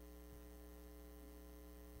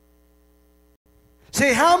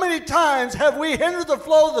 See, how many times have we hindered the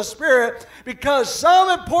flow of the Spirit because some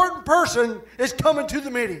important person is coming to the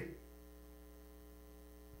meeting?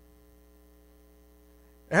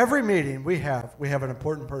 Every meeting we have an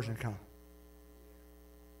important person come.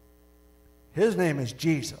 His name is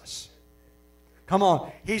Jesus. Come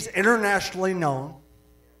on. He's internationally known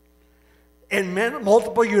in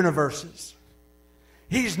multiple universes.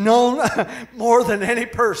 He's known more than any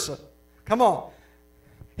person. Come on.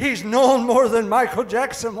 He's known more than Michael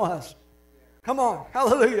Jackson was. Come on.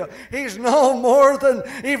 Hallelujah. He's known more than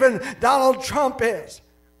even Donald Trump is.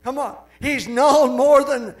 Come on. He's known more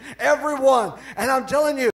than everyone. And I'm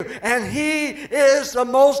telling you, and He is the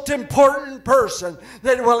most important person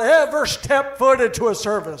that will ever step foot into a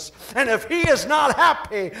service. And if He is not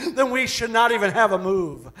happy, then we should not even have a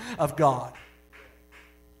move of God.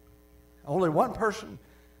 Only one person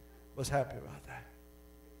was happy about that.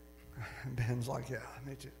 And Ben's like, yeah,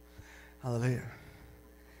 me too. Hallelujah.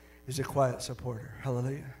 He's a quiet supporter.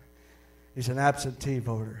 Hallelujah. He's an absentee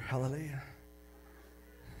voter. Hallelujah.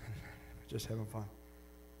 Just having fun.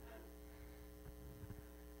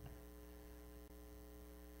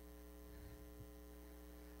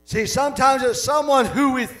 See, sometimes it's someone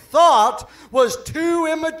who we thought was too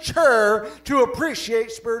immature to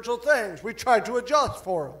appreciate spiritual things. We tried to adjust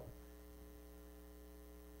for them.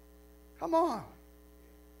 Come on.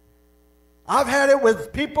 I've had it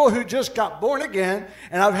with people who just got born again,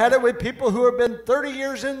 and I've had it with people who have been 30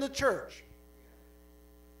 years in the church.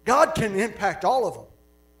 God can impact all of them.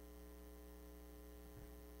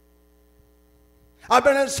 I've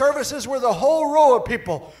been in services where the whole row of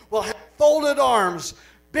people will have folded arms,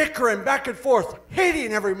 bickering back and forth,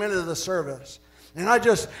 hating every minute of the service. And I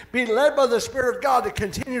just be led by the Spirit of God to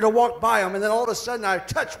continue to walk by them, and then all of a sudden I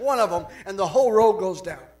touch one of them, and the whole row goes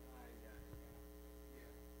down.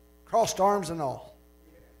 Crossed arms and all.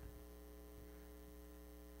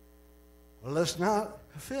 Well, let's not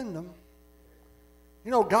offend them.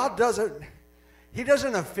 You know, God doesn't, He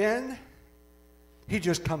doesn't offend. He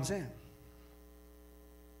just comes in.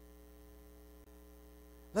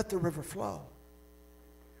 Let the river flow.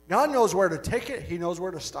 God knows where to take it. He knows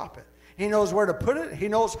where to stop it. He knows where to put it. He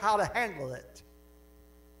knows how to handle it.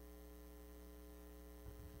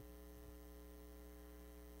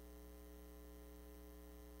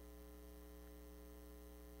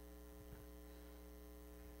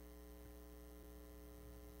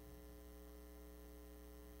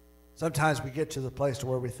 Sometimes we get to the place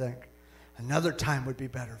where we think another time would be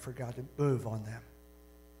better for God to move on them.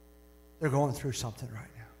 They're going through something right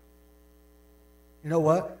now. You know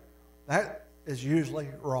what? That is usually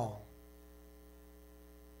wrong.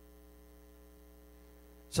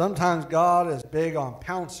 Sometimes God is big on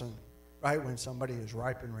pouncing right when somebody is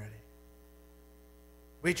ripe and ready.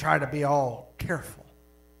 We try to be all careful.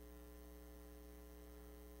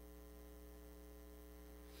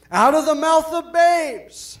 Out of the mouth of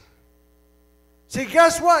babes. See,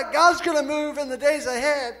 guess what? God's going to move in the days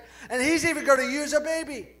ahead, and He's even going to use a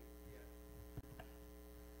baby.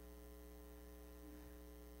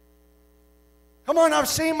 Come on, I've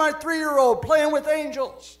seen my 3-year-old playing with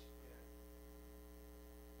angels.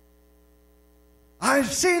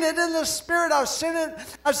 I've seen it in the spirit. I've seen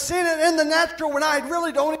it in the natural when I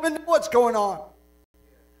really don't even know what's going on.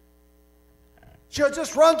 She'll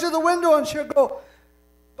just run to the window and she'll go,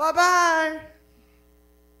 bye-bye.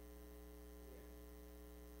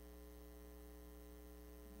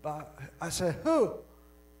 I said, who?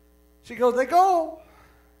 She goes, they go.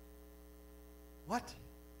 What?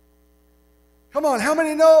 Come on, how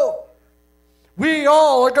many know? We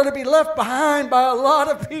all are going to be left behind by a lot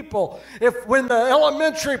of people when the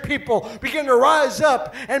elementary people begin to rise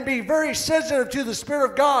up and be very sensitive to the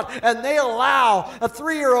Spirit of God, and they allow, a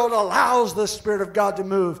 3-year-old allows the Spirit of God to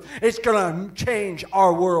move. It's going to change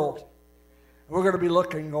our world. We're going to be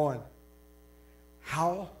looking going,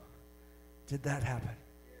 how did that happen?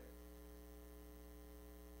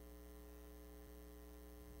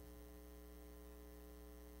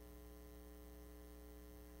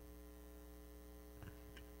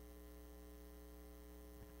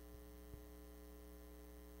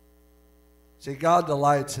 See, God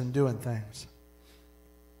delights in doing things.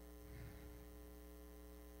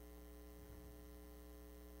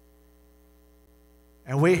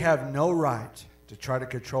 And we have no right to try to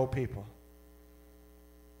control people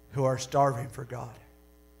who are starving for God.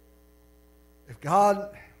 If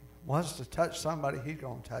God wants to touch somebody, He's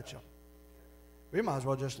going to touch them. We might as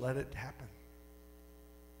well just let it happen.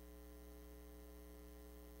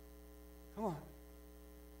 Come on.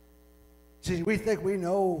 See, we think we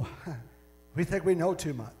know... We think we know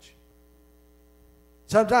too much.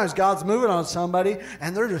 Sometimes God's moving on somebody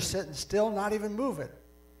and they're just sitting still, not even moving.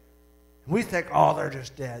 We think, oh, they're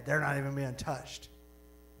just dead. They're not even being touched.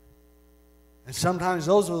 And sometimes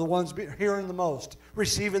those are the ones hearing the most,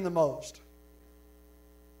 receiving the most.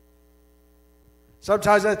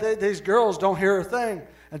 Sometimes I think these girls don't hear a thing.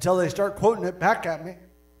 until they start quoting it back at me.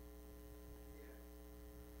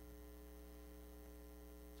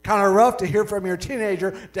 It's kind of rough to hear from your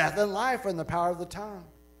teenager, death and life are in the power of the tongue.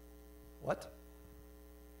 What?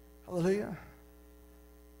 Hallelujah.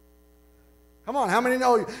 Come on, how many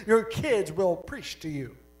know your kids will preach to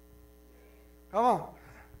you? Come on.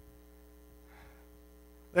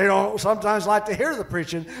 They don't sometimes like to hear the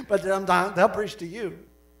preaching, but sometimes they'll preach to you.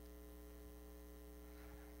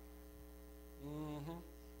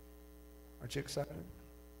 Aren't you excited?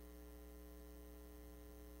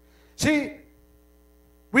 See,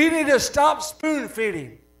 we need to stop spoon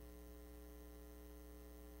feeding.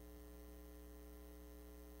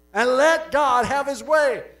 And let God have His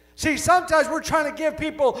way. See, sometimes we're trying to give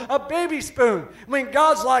people a baby spoon. I mean,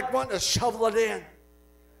 God's like wanting to shovel it in.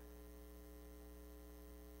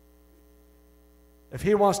 If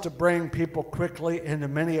He wants to bring people quickly into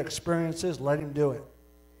many experiences, let Him do it.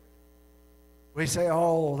 We say,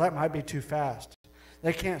 oh, that might be too fast.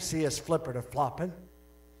 They can't see us flipping or flopping.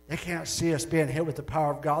 They can't see us being hit with the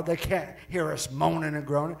power of God. They can't hear us moaning and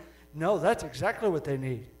groaning. No, that's exactly what they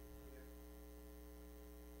need.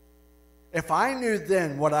 If I knew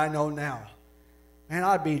then what I know now, man,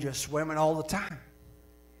 I'd be just swimming all the time.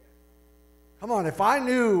 Come on, if I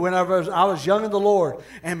knew when I was young in the Lord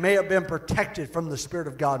and may have been protected from the Spirit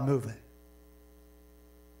of God moving.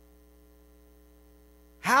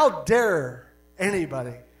 How dare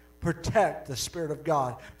anybody protect the Spirit of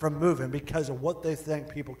God from moving because of what they think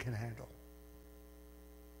people can handle?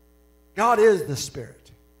 God is the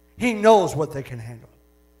Spirit. He knows what they can handle.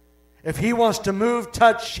 If He wants to move,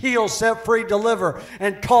 touch, heal, set free, deliver,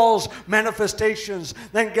 and cause manifestations,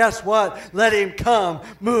 then guess what? Let Him come,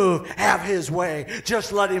 move, have His way.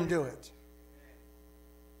 Just let Him do it.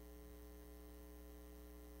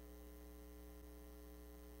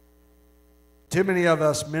 Too many of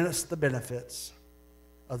us miss the benefits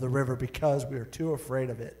of the river because we are too afraid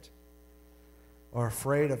of it, or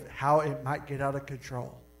afraid of how it might get out of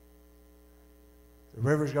control. The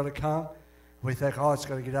river's going to come. We think, oh, it's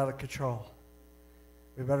going to get out of control.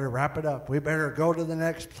 We better wrap it up. We better go to the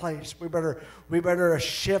next place. We better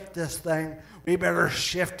shift this thing. We better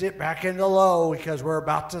shift it back into low because we're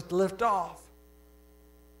about to lift off.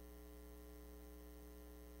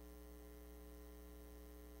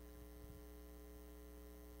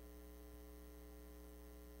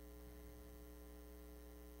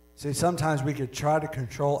 See, sometimes we could try to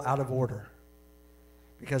control out of order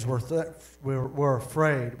because we're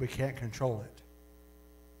afraid we can't control it.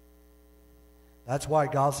 That's why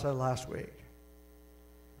God said last week,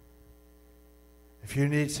 if you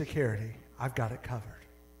need security, I've got it covered.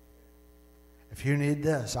 If you need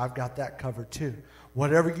this, I've got that covered too.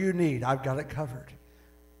 Whatever you need, I've got it covered.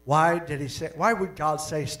 Why would God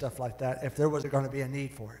say stuff like that if there was going to be a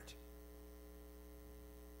need for it?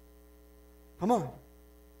 Come on.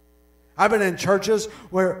 I've been in churches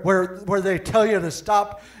where they tell you to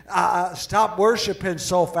stop worshiping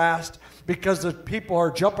so fast because the people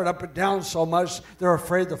are jumping up and down so much they're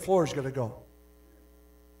afraid the floor is going to go.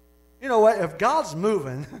 You know what? If God's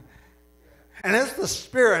moving, and it's the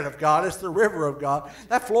Spirit of God, it's the river of God,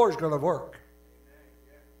 that floor is going to work.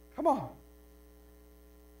 Come on.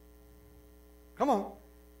 Come on.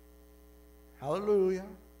 Hallelujah.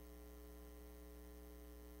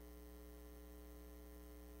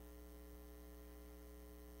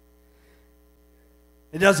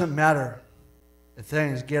 It doesn't matter if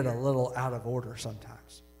things get a little out of order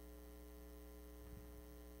sometimes.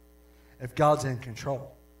 If God's in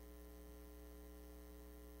control.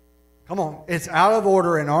 Come on, it's out of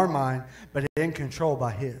order in our mind, but in control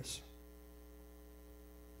by His.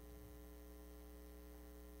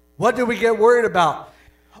 What do we get worried about?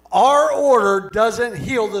 Our order doesn't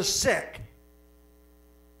heal the sick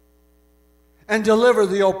and deliver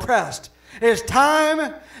the oppressed. It's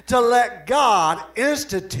time to let God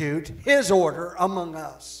institute His order among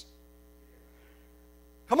us.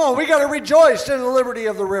 Come on, we got to rejoice in the liberty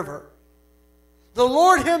of the river. The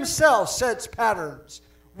Lord Himself sets patterns.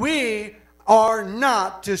 We are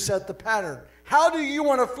not to set the pattern. How do you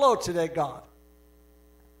want to flow today, God?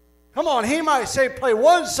 Come on, He might say, play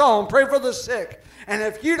one song, pray for the sick. And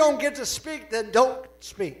if you don't get to speak, then don't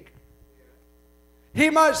speak. He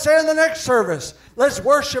might say in the next service, let's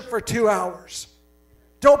worship for 2 hours.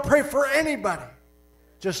 Don't pray for anybody.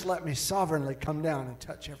 Just let me sovereignly come down and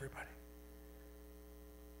touch everybody.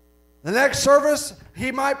 The next service,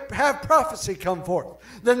 He might have prophecy come forth.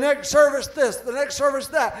 The next service this, the next service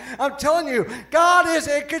that. I'm telling you, God is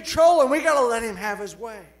in control and we got to let Him have His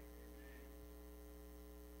way.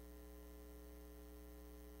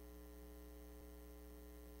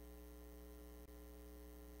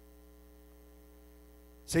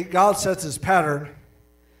 See, God sets His pattern,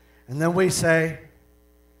 and then we say,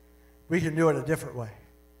 we can do it a different way.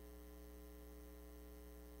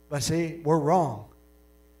 But see, we're wrong.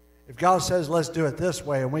 If God says, let's do it this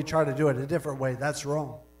way, and we try to do it a different way, that's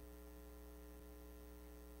wrong.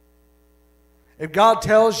 If God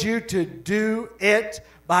tells you to do it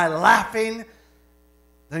by laughing,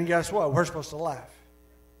 then guess what? We're supposed to laugh.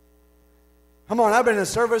 Come on, I've been in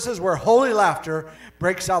services where holy laughter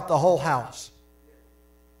breaks out the whole house.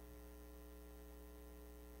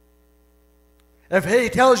 If He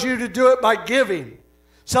tells you to do it by giving,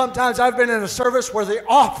 sometimes I've been in a service where the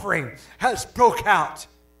offering has broke out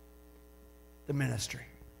the ministry.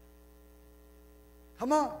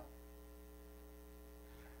 Come on.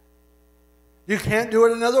 You can't do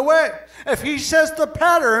it another way. If He says the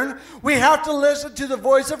pattern, we have to listen to the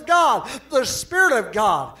voice of God. The Spirit of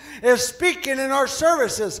God is speaking in our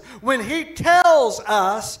services. When He tells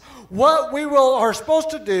us what we are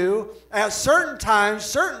supposed to do at certain times,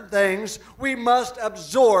 certain things, we must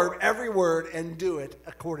absorb every word and do it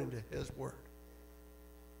according to His word.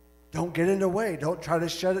 Don't get in the way. Don't try to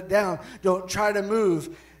shut it down. Don't try to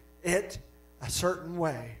move it a certain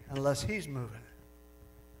way unless He's moving it.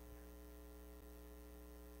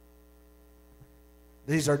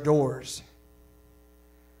 These are doors.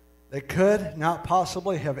 They could not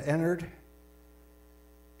possibly have entered.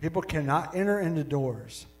 People cannot enter into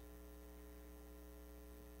doors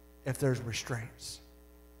if there's restraints.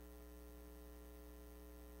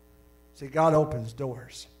 See, God opens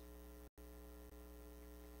doors.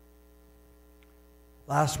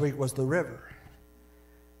 Last week was the river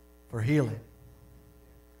for healing.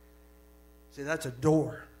 See, that's a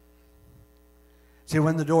door. See,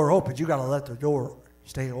 when the door opens, you got to let the door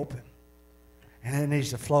stay open. And it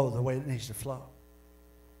needs to flow the way it needs to flow.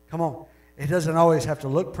 Come on. It doesn't always have to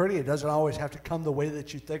look pretty. It doesn't always have to come the way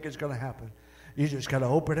that you think it's going to happen. You just got to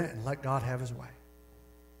open it and let God have His way.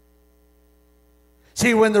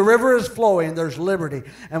 See, when the river is flowing, there's liberty.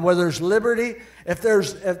 And where there's liberty, if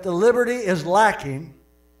the liberty is lacking,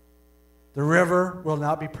 the river will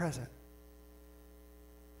not be present.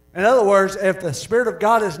 In other words, if the Spirit of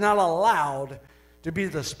God is not allowed to be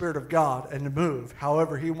the Spirit of God and to move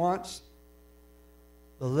however He wants,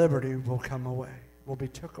 the liberty will come away, will be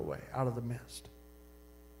took away out of the midst.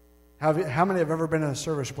 How many have ever been in a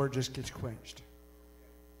service where it just gets quenched?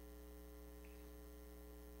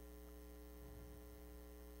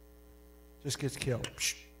 Just gets killed.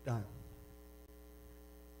 Psh, done.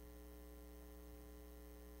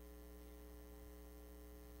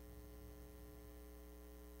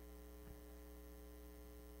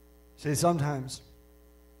 See, sometimes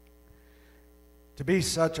to be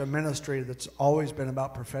such a ministry that's always been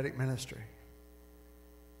about prophetic ministry.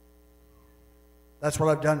 That's what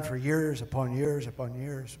I've done for years upon years upon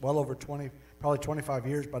years, well over 20, probably 25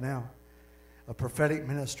 years by now, a prophetic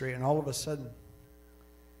ministry. And all of a sudden,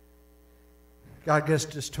 God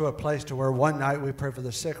gets us to a place to where one night we pray for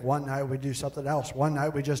the sick, one night we do something else, one night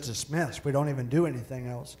we just dismiss. We don't even do anything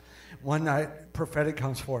else. One night prophetic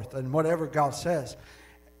comes forth, and whatever God says,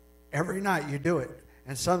 every night you do it.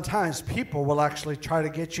 And sometimes people will actually try to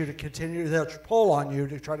get you to continue, they'll pull on you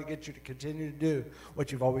to try to get you to continue to do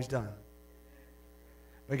what you've always done.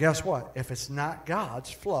 But guess what? If it's not God's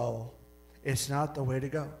flow, it's not the way to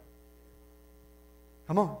go.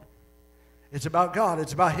 Come on. It's about God.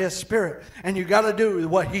 It's about His Spirit. And you got to do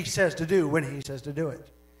what He says to do when He says to do it.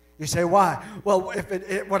 You say, why? Well,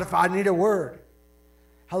 what if I need a word?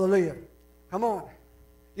 Hallelujah. Come on.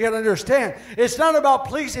 You got to understand, it's not about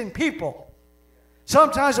pleasing people.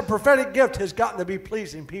 Sometimes a prophetic gift has gotten to be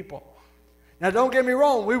pleasing people. Now, don't get me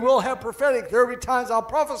wrong. We will have prophetic. There will be times I'll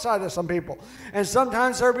prophesy to some people. And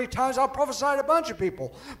sometimes there will be times I'll prophesy to a bunch of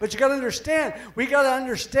people. But you got to understand, we got to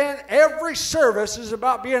understand every service is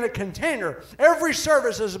about being a container. Every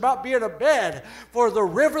service is about being a bed for the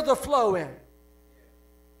river to flow in.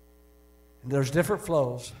 And there's different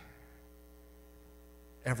flows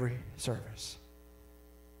every service.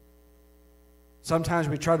 Sometimes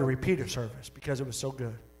we try to repeat a service because it was so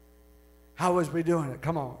good. How was we doing it?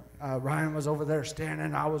 Come on. Ryan was over there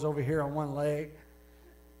standing. I was over here on one leg.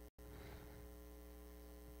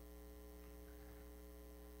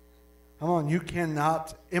 Come on. You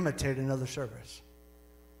cannot imitate another service.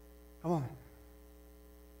 Come on.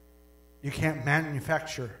 You can't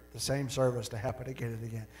manufacture the same service to happen again and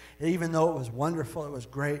again. Even though it was wonderful, it was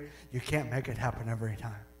great, you can't make it happen every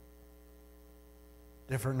time.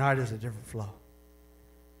 Different night is a different flow.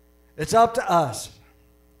 It's up to us.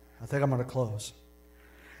 I think I'm going to close.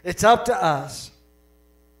 It's up to us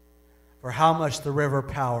for how much the river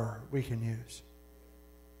power we can use.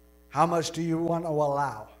 How much do you want to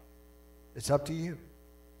allow? It's up to you.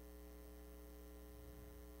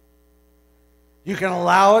 You can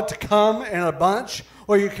allow it to come in a bunch,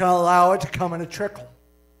 or you can allow it to come in a trickle.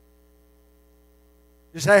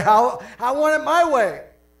 You say, I want it my way.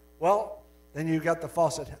 Well, then you got the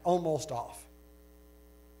faucet almost off.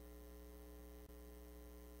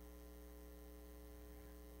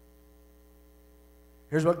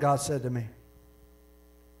 Here's what God said to me.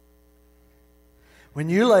 When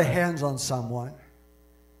you lay hands on someone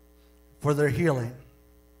for their healing,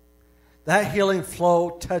 that healing flow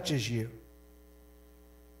touches you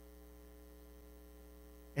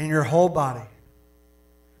in your whole body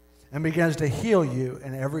and begins to heal you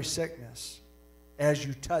in every sickness as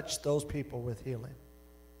you touch those people with healing.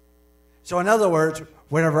 So in other words,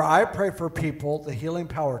 whenever I pray for people, the healing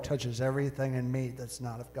power touches everything in me that's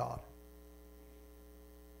not of God.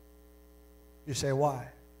 You say, why?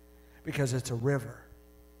 Because it's a river.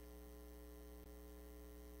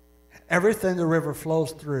 Everything the river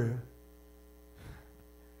flows through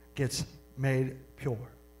gets made pure.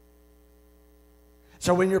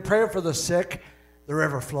 So when you're praying for the sick, the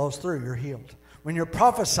river flows through. You're healed. When you're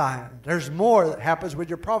prophesying, there's more that happens when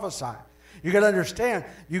you're prophesying. You got to understand,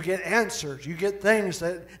 you get answers. You get things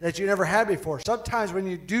that you never had before. Sometimes when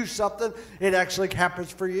you do something, it actually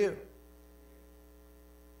happens for you.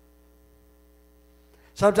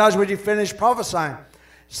 Sometimes when you finish prophesying,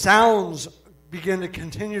 sounds begin to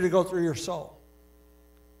continue to go through your soul.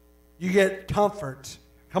 You get comfort.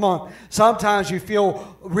 Come on. Sometimes you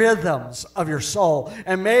feel rhythms of your soul.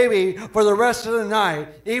 And maybe for the rest of the night,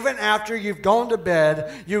 even after you've gone to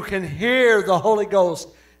bed, you can hear the Holy Ghost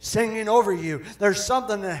singing over you. There's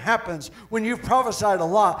something that happens when you've prophesied a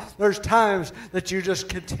lot. There's times that you just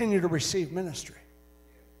continue to receive ministry.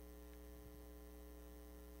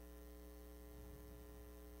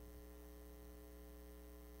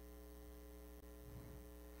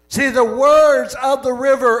 See, the words of the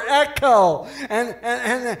river echo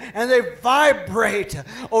and they vibrate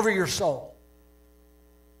over your soul.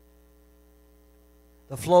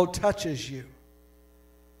 The flow touches you.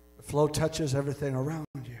 The flow touches everything around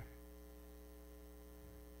you.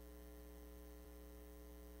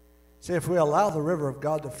 See, if we allow the river of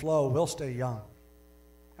God to flow, we'll stay young.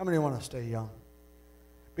 How many want to stay young?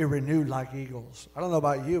 Be renewed like eagles. I don't know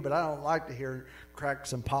about you, but I don't like to hear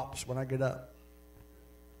cracks and pops when I get up.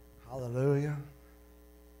 Hallelujah.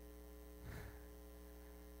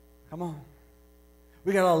 Come on.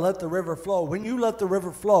 We got to let the river flow. When you let the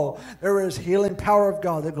river flow, there is healing power of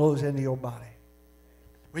God that goes into your body.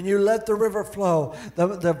 When you let the river flow,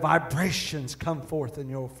 the vibrations come forth in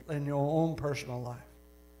your own personal life.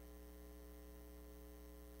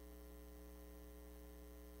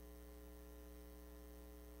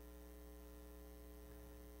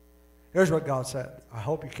 Here's what God said. I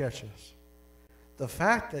hope you catch this. The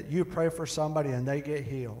fact that you pray for somebody and they get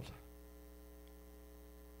healed,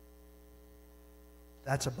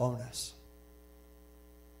 that's a bonus.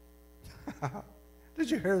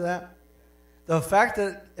 Did you hear that? The fact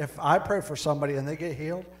that if I pray for somebody and they get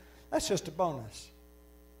healed, that's just a bonus.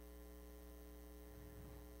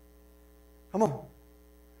 Come on.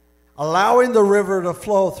 Allowing the river to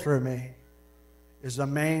flow through me is the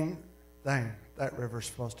main thing that river's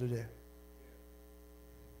supposed to do.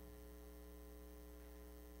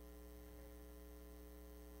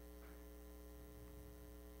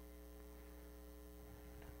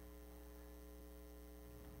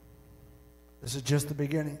 This is just the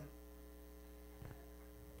beginning.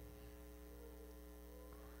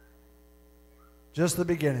 Just the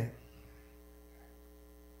beginning.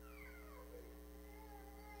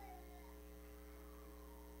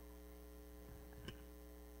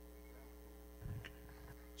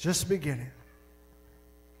 Just the beginning.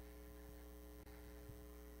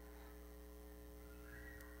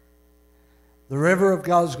 The river of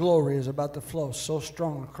God's glory is about to flow so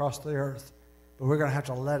strong across the earth, but we're going to have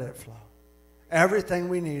to let it flow. Everything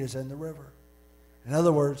we need is in the river. In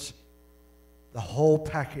other words, the whole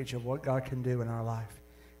package of what God can do in our life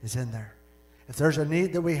is in there. If there's a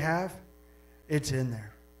need that we have, it's in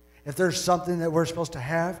there. If there's something that we're supposed to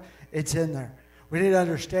have, it's in there. We need to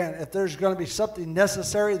understand, if there's going to be something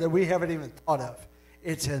necessary that we haven't even thought of,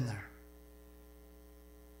 it's in there.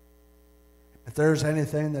 If there's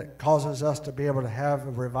anything that causes us to be able to have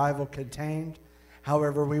a revival contained,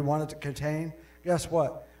 however we want it to contain, guess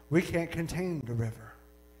what? We can't contain the river.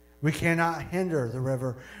 We cannot hinder the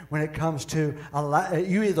river when it comes to,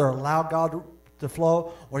 you either allow God to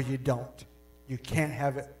flow or you don't. You can't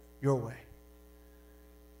have it your way.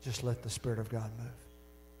 Just let the Spirit of God move.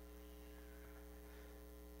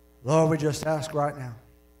 Lord, we just ask right now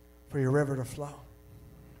for your river to flow.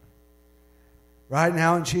 Right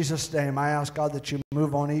now in Jesus' name, I ask God that you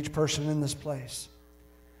move on each person in this place.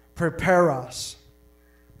 prepare us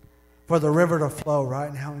for the river to flow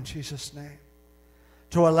right now in Jesus' name.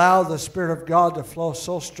 To allow the Spirit of God to flow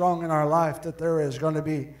so strong in our life that there is going to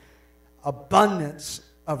be abundance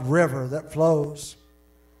of river that flows.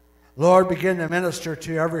 Lord, begin to minister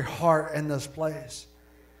to every heart in this place.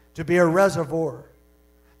 To be a reservoir.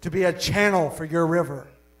 To be a channel for your river.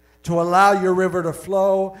 To allow your river to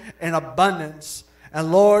flow in abundance.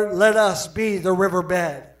 And Lord, let us be the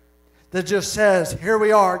riverbed that just says, here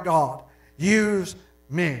we are, God. Use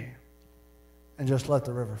me. And just let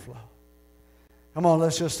the river flow. Come on,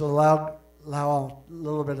 let's just allow a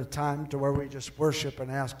little bit of time to where we just worship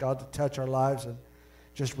and ask God to touch our lives and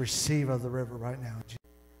just receive of the river right now.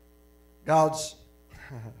 God's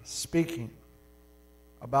speaking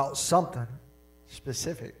about something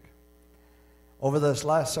specific. Over this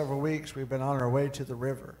last several weeks, we've been on our way to the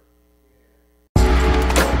river.